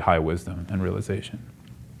very high wisdom and realization.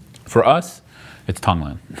 For us, it's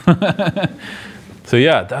Tonglen. So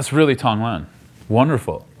yeah, that's really Tonglen.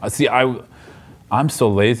 Wonderful. See, I'm so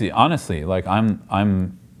lazy, honestly. Like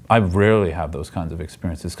I rarely have those kinds of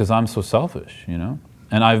experiences because I'm so selfish, you know?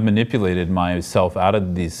 And I've manipulated myself out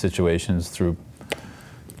of these situations through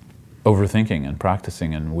overthinking and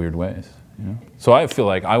practicing in weird ways, you know? So I feel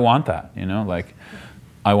like I want that, you know? Like,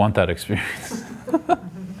 I want that experience.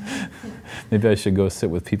 Maybe I should go sit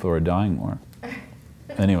with people who are dying more.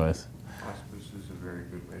 Anyways. Hospice is a very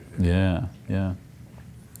good way to do it. Yeah.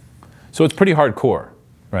 So it's pretty hardcore,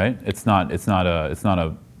 right? It's not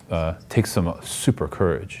takes some super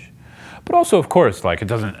courage. But also, of course, like it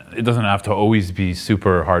doesn't have to always be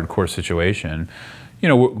super hardcore situation. You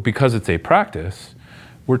know, because it's a practice,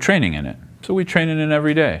 we're training in it. So we train in it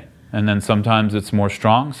every day. And then sometimes it's more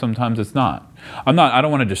strong, sometimes it's not. I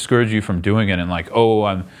don't want to discourage you from doing it and like, oh,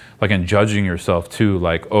 I'm like, and judging yourself too,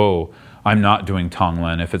 like, oh, I'm not doing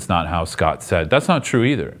Tonglen if it's not how Scott said. That's not true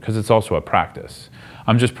either, because it's also a practice.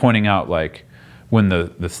 I'm just pointing out, like, when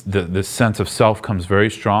the sense of self comes very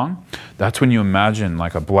strong, that's when you imagine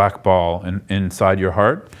like a black ball inside your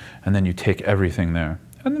heart, and then you take everything there.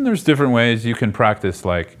 And then there's different ways you can practice,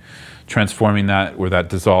 like transforming that, where that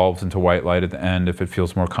dissolves into white light at the end if it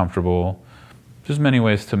feels more comfortable. There's many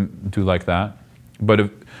ways to do like that.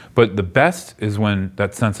 But the best is when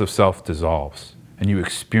that sense of self dissolves and you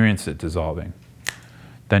experience it dissolving.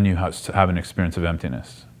 Then you have an experience of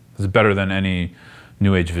emptiness. It's better than any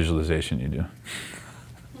New Age visualization you do.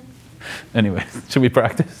 Anyway, should we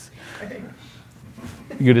practice? I think,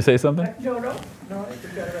 You going to say something? no, I think we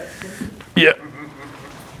got it. Yeah.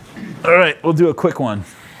 All right, we'll do a quick one.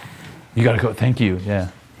 You got to go. Thank you. Yeah.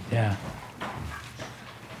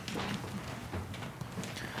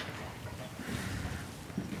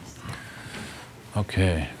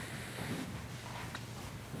 Okay.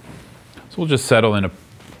 So we'll just settle into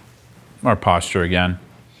our posture again.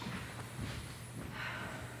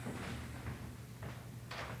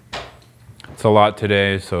 It's a lot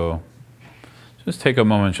today, so just take a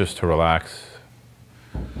moment just to relax.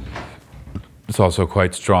 It's also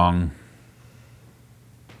quite strong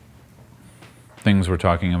things we're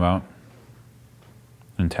talking about.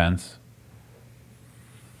 Intense.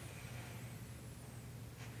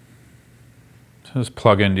 So just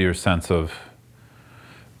plug into your sense of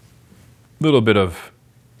a little bit of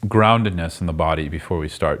groundedness in the body before we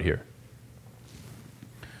start here.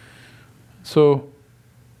 So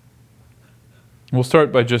we'll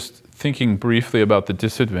start by just thinking briefly about the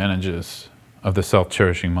disadvantages of the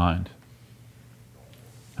self-cherishing mind,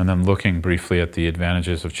 and then looking briefly at the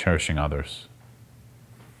advantages of cherishing others.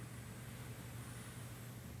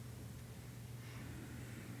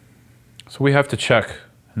 So we have to check,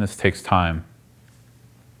 and this takes time,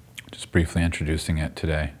 just briefly introducing it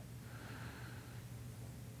today.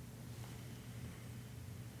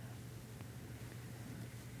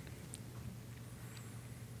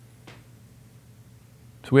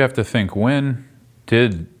 So we have to think, when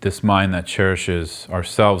did this mind that cherishes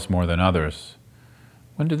ourselves more than others,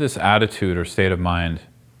 when did this attitude or state of mind,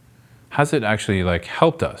 has it actually like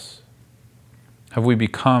helped us? Have we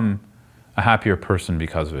become a happier person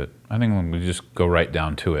because of it? I think when we just go right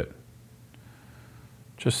down to it.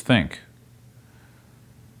 Just think.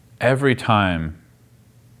 Every time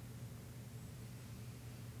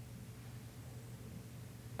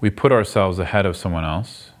we put ourselves ahead of someone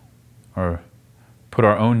else, or put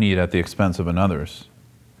our own need at the expense of another's,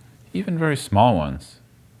 even very small ones,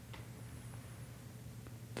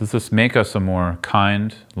 does this make us a more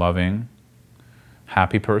kind, loving,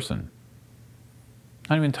 happy person?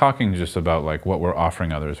 Not even talking just about like what we're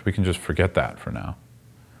offering others. We can just forget that for now.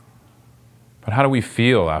 But how do we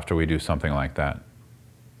feel after we do something like that?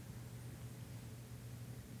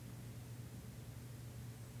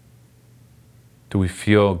 Do we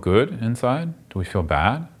feel good inside? Do we feel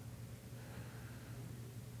bad?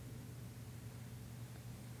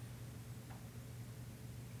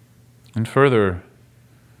 And further,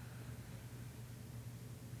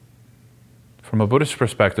 from a Buddhist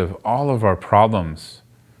perspective, all of our problems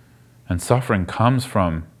and suffering comes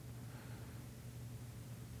from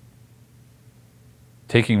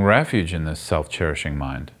taking refuge in this self-cherishing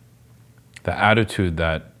mind, the attitude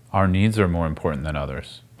that our needs are more important than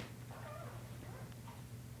others.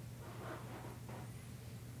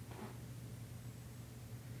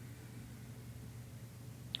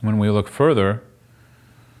 When we look further,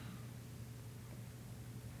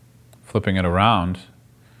 flipping it around,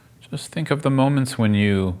 just think of the moments when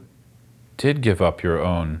you did give up your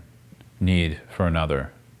own need for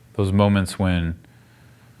another. Those moments when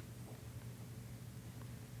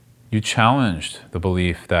you challenged the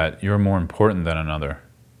belief that you're more important than another.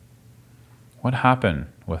 What happened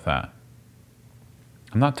with that?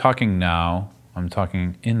 I'm not talking now, I'm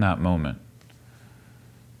talking in that moment.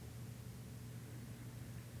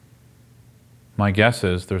 My guess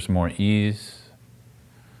is there's more ease,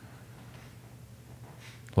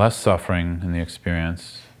 less suffering in the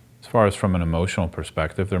experience. As far as from an emotional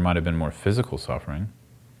perspective, there might have been more physical suffering.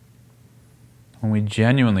 When we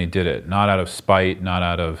genuinely did it, not out of spite, not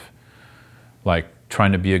out of like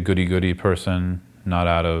trying to be a goody-goody person, not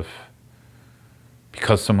out of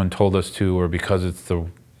because someone told us to or because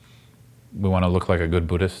we want to look like a good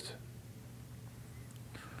Buddhist.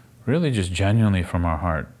 Really just genuinely from our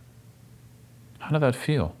heart. How did that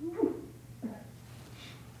feel?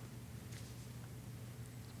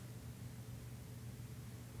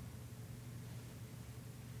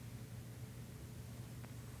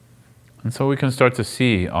 And so we can start to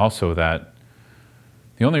see also that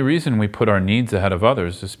the only reason we put our needs ahead of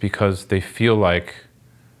others is because they feel like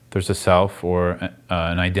there's a self or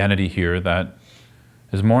an identity here that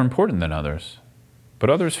is more important than others. But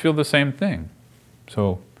others feel the same thing.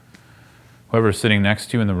 So whoever's sitting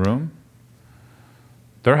next to you in the room,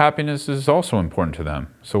 their happiness is also important to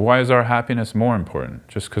them. So why is our happiness more important?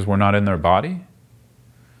 Just because we're not in their body?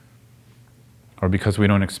 Or because we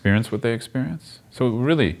don't experience what they experience? So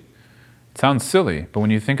really, it sounds silly, but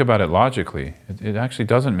when you think about it logically, it actually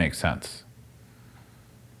doesn't make sense.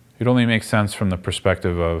 It only makes sense from the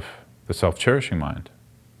perspective of the self-cherishing mind.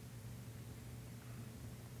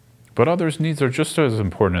 But others' needs are just as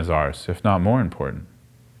important as ours, if not more important.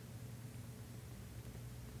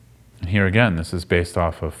 And here again, this is based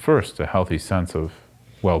off of, first, a healthy sense of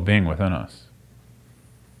well-being within us.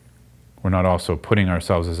 We're not also putting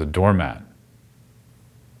ourselves as a doormat.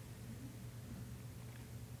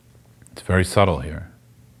 It's very subtle here.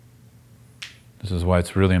 This is why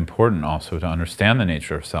it's really important also to understand the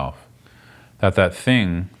nature of self. That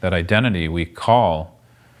thing, that identity we call,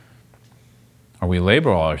 or we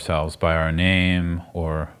label ourselves by our name,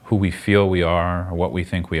 or who we feel we are, or what we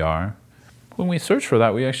think we are. When we search for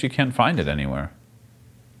that, we actually can't find it anywhere.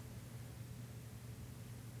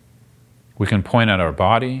 We can point at our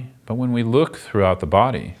body, but when we look throughout the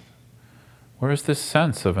body, where is this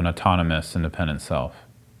sense of an autonomous, independent self?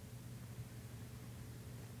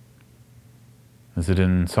 Is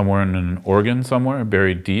it somewhere in an organ somewhere,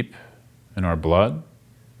 buried deep in our blood?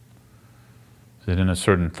 Is it in a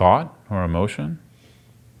certain thought or emotion?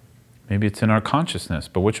 Maybe it's in our consciousness,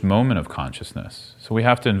 but which moment of consciousness? So we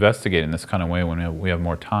have to investigate in this kind of way when we have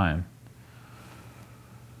more time.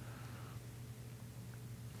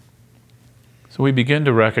 So we begin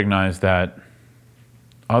to recognize that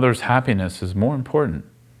others' happiness is more important.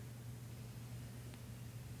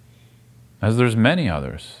 As there's many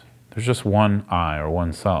others, there's just one I or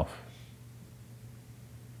one self.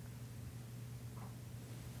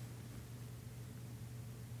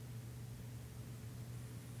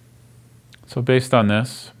 So based on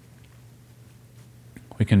this,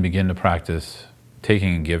 we can begin to practice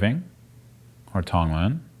taking and giving, or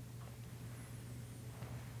Tonglen.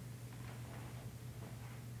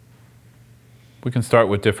 We can start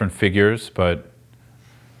with different figures, but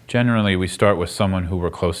generally we start with someone who we're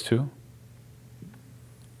close to.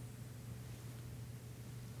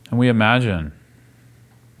 And we imagine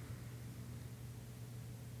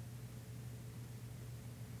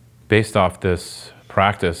based off this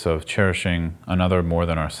practice of cherishing another more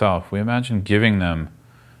than ourselves, we imagine giving them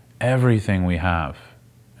everything we have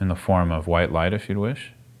in the form of white light, if you'd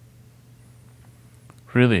wish.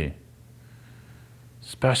 Really,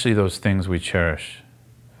 especially those things we cherish.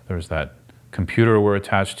 There's that computer we're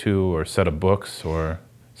attached to, or set of books, or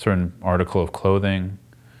certain article of clothing,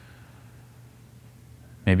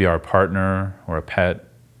 maybe our partner or a pet.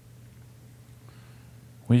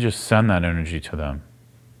 We just send that energy to them,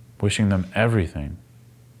 wishing them everything.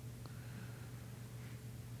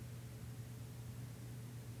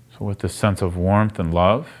 So with this sense of warmth and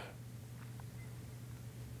love,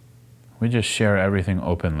 we just share everything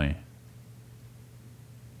openly.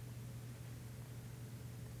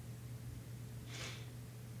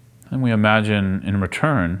 And we imagine in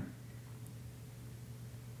return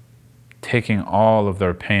taking all of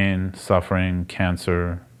their pain, suffering,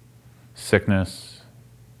 cancer, sickness,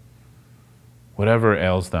 whatever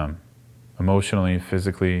ails them, emotionally,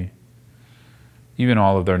 physically, even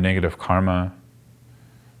all of their negative karma,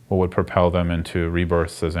 what would propel them into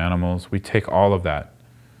rebirths as animals. We take all of that.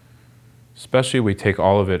 Especially we take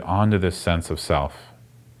all of it onto this sense of self.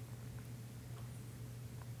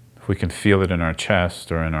 If we can feel it in our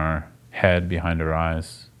chest or in our head behind our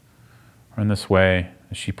eyes, or in this way,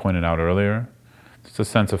 as she pointed out earlier, it's a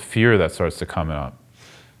sense of fear that starts to come up.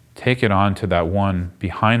 Take it on to that one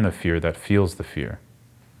behind the fear that feels the fear.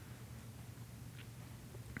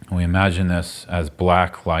 And we imagine this as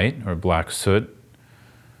black light or black soot,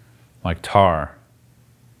 like tar,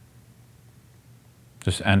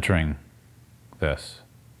 just entering this.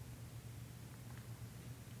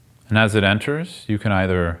 And as it enters, you can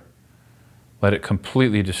either let it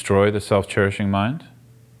completely destroy the self-cherishing mind,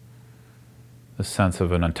 the sense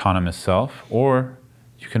of an autonomous self, or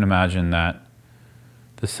you can imagine that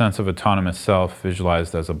the sense of autonomous self,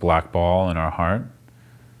 visualized as a black ball in our heart,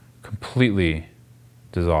 completely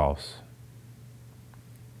dissolves.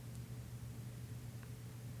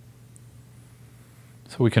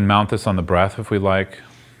 So we can mount this on the breath if we like.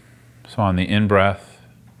 So on the in-breath,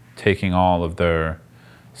 taking all of their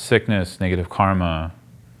sickness, negative karma,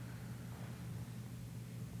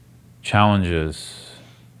 challenges,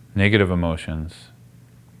 negative emotions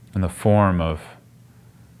in the form of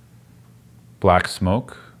black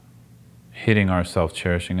smoke, hitting our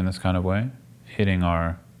self-cherishing in this kind of way, hitting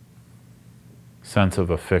our sense of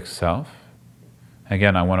a fixed self.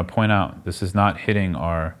 Again, I want to point out, this is not hitting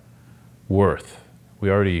our worth. We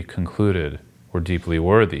already concluded we're deeply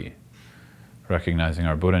worthy, recognizing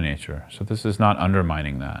our Buddha nature. So this is not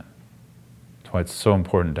undermining that. That's why it's so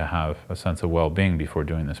important to have a sense of well-being before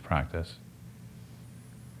doing this practice.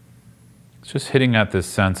 It's just hitting at this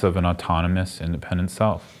sense of an autonomous, independent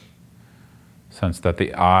self. Sense that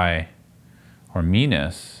the I, or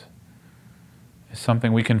me-ness, is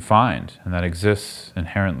something we can find and that exists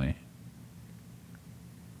inherently.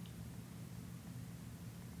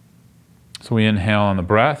 So we inhale on the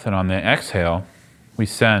breath, and on the exhale, we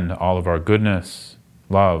send all of our goodness,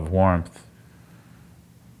 love, warmth,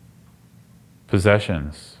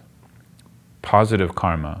 possessions, positive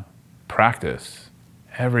karma, practice,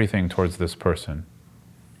 everything towards this person.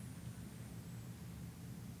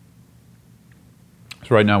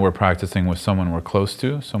 So right now we're practicing with someone we're close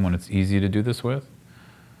to, someone it's easy to do this with.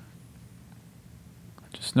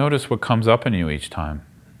 Just notice what comes up in you each time.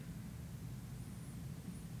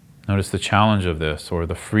 Notice the challenge of this or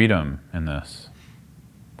the freedom in this,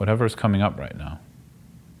 whatever's coming up right now.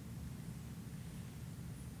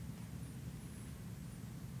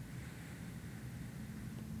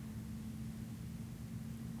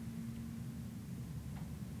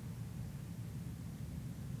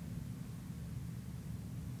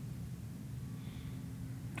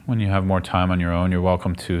 When you have more time on your own, you're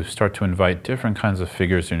welcome to start to invite different kinds of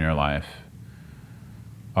figures in your life.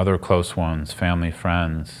 Other close ones, family,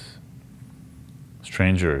 friends,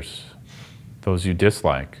 strangers, those you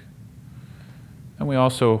dislike. And we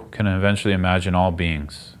also can eventually imagine all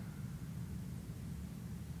beings.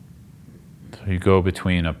 So you go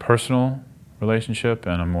between a personal relationship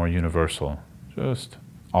and a more universal, just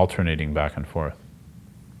alternating back and forth.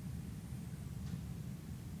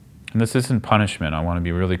 And this isn't punishment, I want to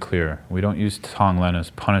be really clear. We don't use Tonglen as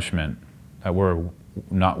punishment, that we're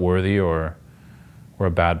not worthy or we're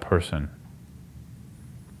a bad person.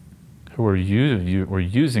 We're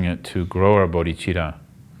using it to grow our bodhicitta,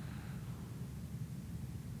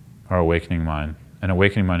 our awakening mind. An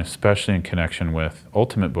awakening mind, especially in connection with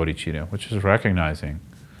ultimate bodhicitta, which is recognizing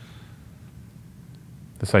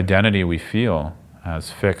this identity we feel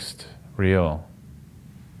as fixed, real,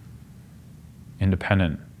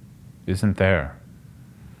 independent, isn't there.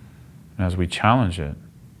 And as we challenge it,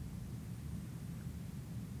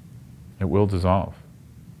 it will dissolve.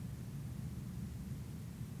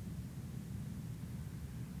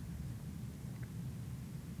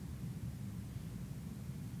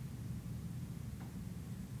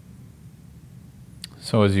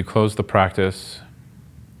 So as you close the practice,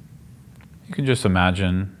 you can just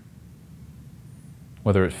imagine,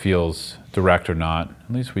 whether it feels direct or not,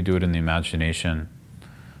 at least we do it in the imagination,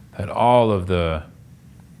 that all of the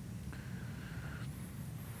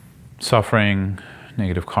suffering,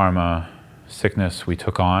 negative karma, sickness we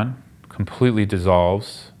took on completely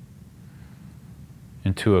dissolves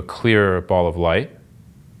into a clear ball of light.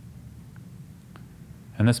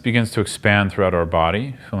 And this begins to expand throughout our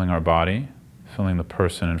body, filling the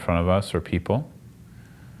person in front of us or people.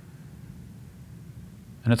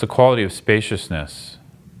 And it's a quality of spaciousness,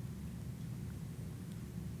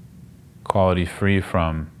 quality free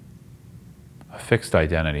from a fixed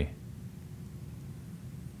identity.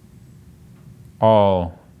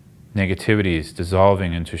 All negativities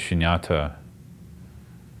dissolving into shunyata,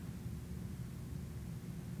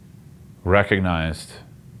 recognized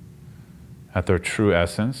at their true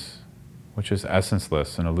essence, which is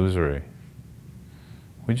essenceless and illusory.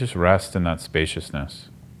 We just rest in that spaciousness.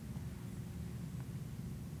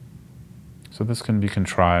 So this can be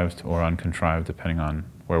contrived or uncontrived depending on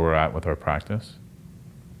where we're at with our practice.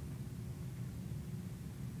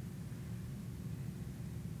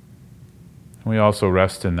 We also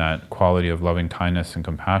rest in that quality of loving kindness and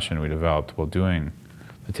compassion we developed while doing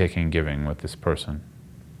the taking and giving with this person.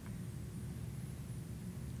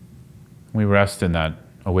 We rest in that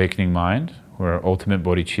awakening mind where ultimate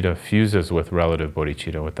bodhicitta fuses with relative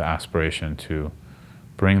bodhicitta, with the aspiration to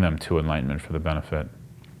bring them to enlightenment for the benefit,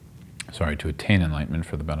 to attain enlightenment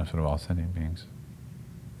for the benefit of all sentient beings.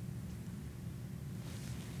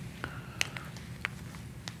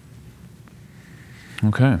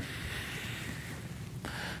 Okay.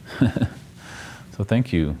 So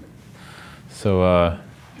thank you. So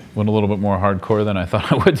went a little bit more hardcore than I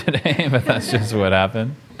thought I would today, but that's just what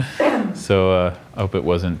happened. So I hope it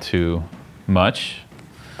wasn't too much.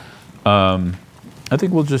 I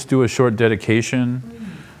think we'll just do a short dedication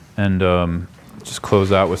and just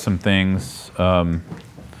close out with some things.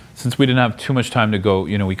 Since we didn't have too much time to go,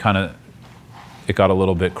 it got a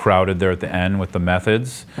little bit crowded there at the end with the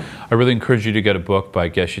methods. I really encourage you to get a book by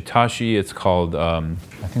Geshe Tashi. It's called, I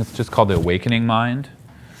think it's just called The Awakening Mind.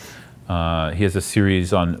 He has a series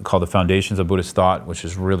called The Foundations of Buddhist Thought, which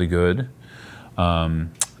is really good.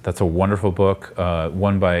 That's a wonderful book,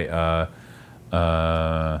 one by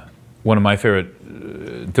one of my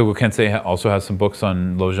favorite, Dilgo Khyentse also has some books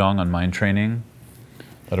on Lojong, on mind training,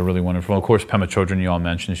 that are really wonderful. Of course, Pema Chodron you all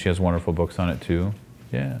mentioned, she has wonderful books on it too.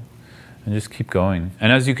 Yeah, and just keep going.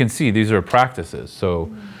 And as you can see, these are practices.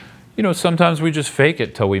 So, sometimes we just fake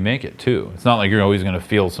it till we make it too. It's not like you're always going to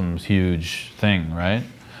feel some huge thing, right?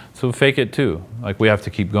 So fake it too. Like, we have to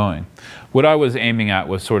keep going. What I was aiming at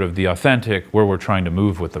was sort of the authentic, where we're trying to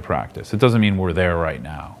move with the practice. It doesn't mean we're there right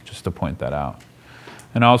now, just to point that out.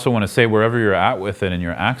 And I also want to say, wherever you're at with it and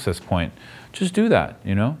your access point, just do that,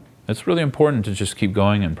 It's really important to just keep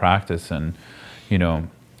going and practice. And,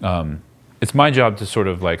 it's my job to sort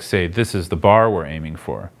of like say, this is the bar we're aiming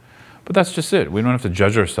for. But that's just it. We don't have to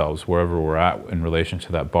judge ourselves wherever we're at in relation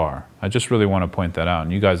to that bar. I just really want to point that out.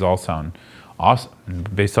 And you guys all sound awesome.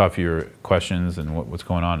 And based off your questions and what's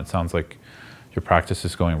going on, it sounds like your practice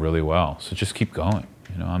is going really well. So just keep going.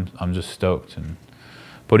 I'm just stoked. And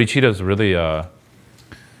bodhicitta is really, there's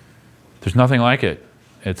nothing like it.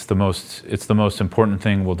 It's the most important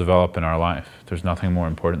thing we'll develop in our life. There's nothing more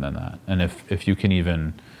important than that. And if you can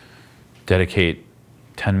even dedicate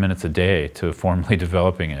 10 minutes a day to formally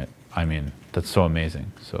developing it, that's so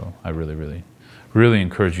amazing. So I really, really, really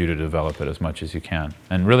encourage you to develop it as much as you can,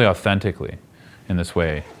 and really authentically in this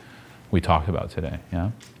way we talked about today,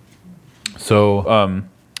 yeah? So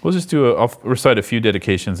we'll just I'll recite a few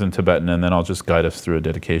dedications in Tibetan, and then I'll just guide us through a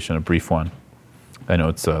dedication, a brief one. I know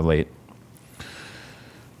it's late.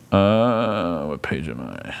 What page am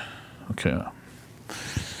I? Okay.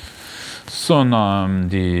 Sonam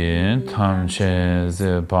di tamche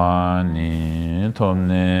zebani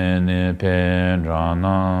tomne ne pen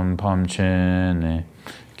ranam pamche ne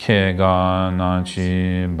kega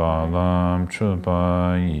nachi balam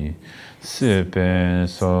chupai Sipe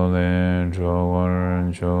sole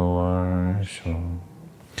jowar jowar sho.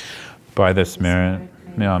 By this merit,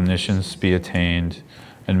 may omniscience be attained,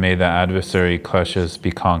 and may the adversary kleshas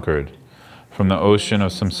be conquered. From the ocean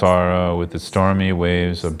of samsara, with its stormy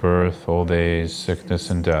waves of birth, old age,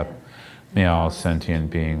 sickness, and death, may all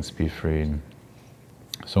sentient beings be freed.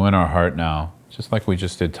 So in our heart now, just like we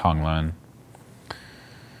just did Tonglen,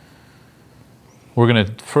 we're going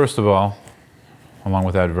to, first of all, along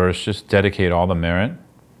with that verse, just dedicate all the merit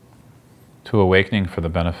to awakening for the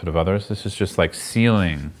benefit of others. This is just like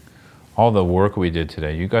sealing all the work we did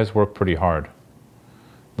today. You guys worked pretty hard,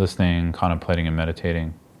 listening, contemplating, and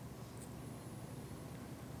meditating.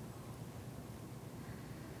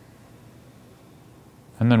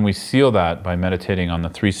 And then we seal that by meditating on the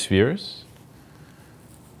 3 spheres,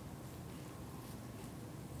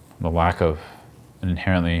 the lack of an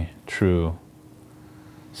inherently true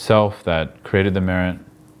self that created the merit,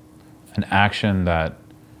 an action that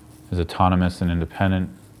is autonomous and independent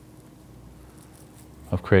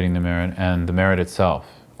of creating the merit, and the merit itself,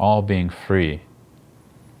 all being free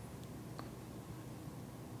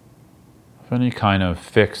of any kind of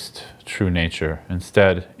fixed true nature,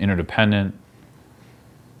 instead interdependent.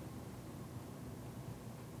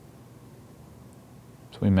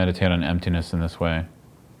 So we meditate on emptiness in this way.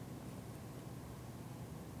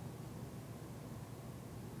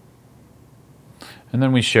 And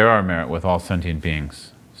then we share our merit with all sentient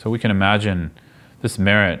beings. So we can imagine this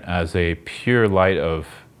merit as a pure ball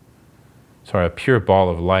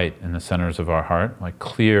of light in the centers of our heart, like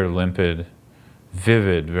clear, limpid,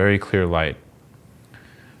 vivid, very clear light.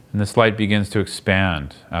 And this light begins to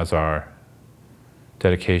expand as our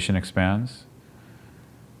dedication expands,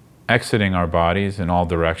 exiting our bodies in all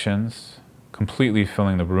directions, completely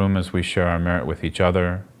filling the room as we share our merit with each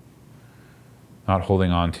other, not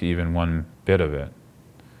holding on to even one bit of it.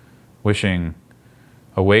 Wishing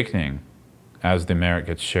awakening as the merit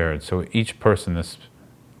gets shared. So each person this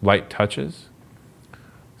light touches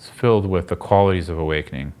is filled with the qualities of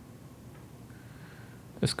awakening.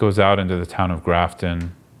 This goes out into the town of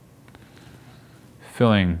Grafton,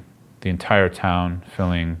 filling the entire town,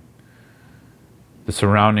 filling the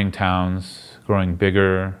surrounding towns, growing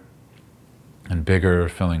bigger and bigger,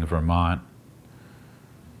 filling Vermont,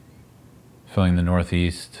 filling the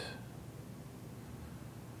Northeast,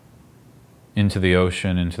 into the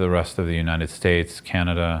ocean, into the rest of the United States,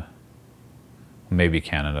 Canada, maybe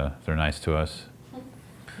Canada, they're nice to us,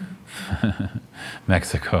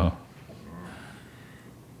 Mexico.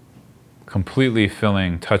 Completely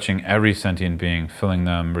filling, touching every sentient being, filling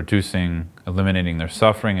them, reducing, eliminating their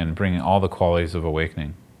suffering, and bringing all the qualities of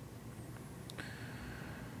awakening.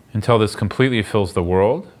 Until this completely fills the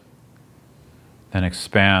world, then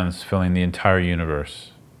expands, filling the entire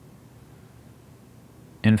universe.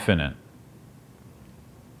 Infinite.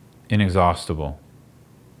 Inexhaustible.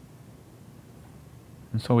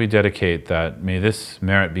 And so we dedicate that, may this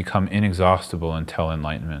merit become inexhaustible until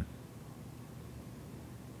enlightenment.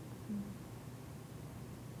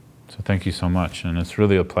 So thank you so much, and it's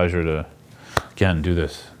really a pleasure to, again, do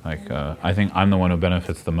this. I think I'm the one who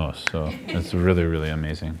benefits the most, so it's really, really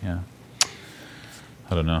amazing, yeah.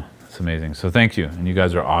 I don't know, it's amazing. So thank you, and you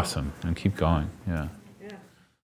guys are awesome, and keep going, yeah.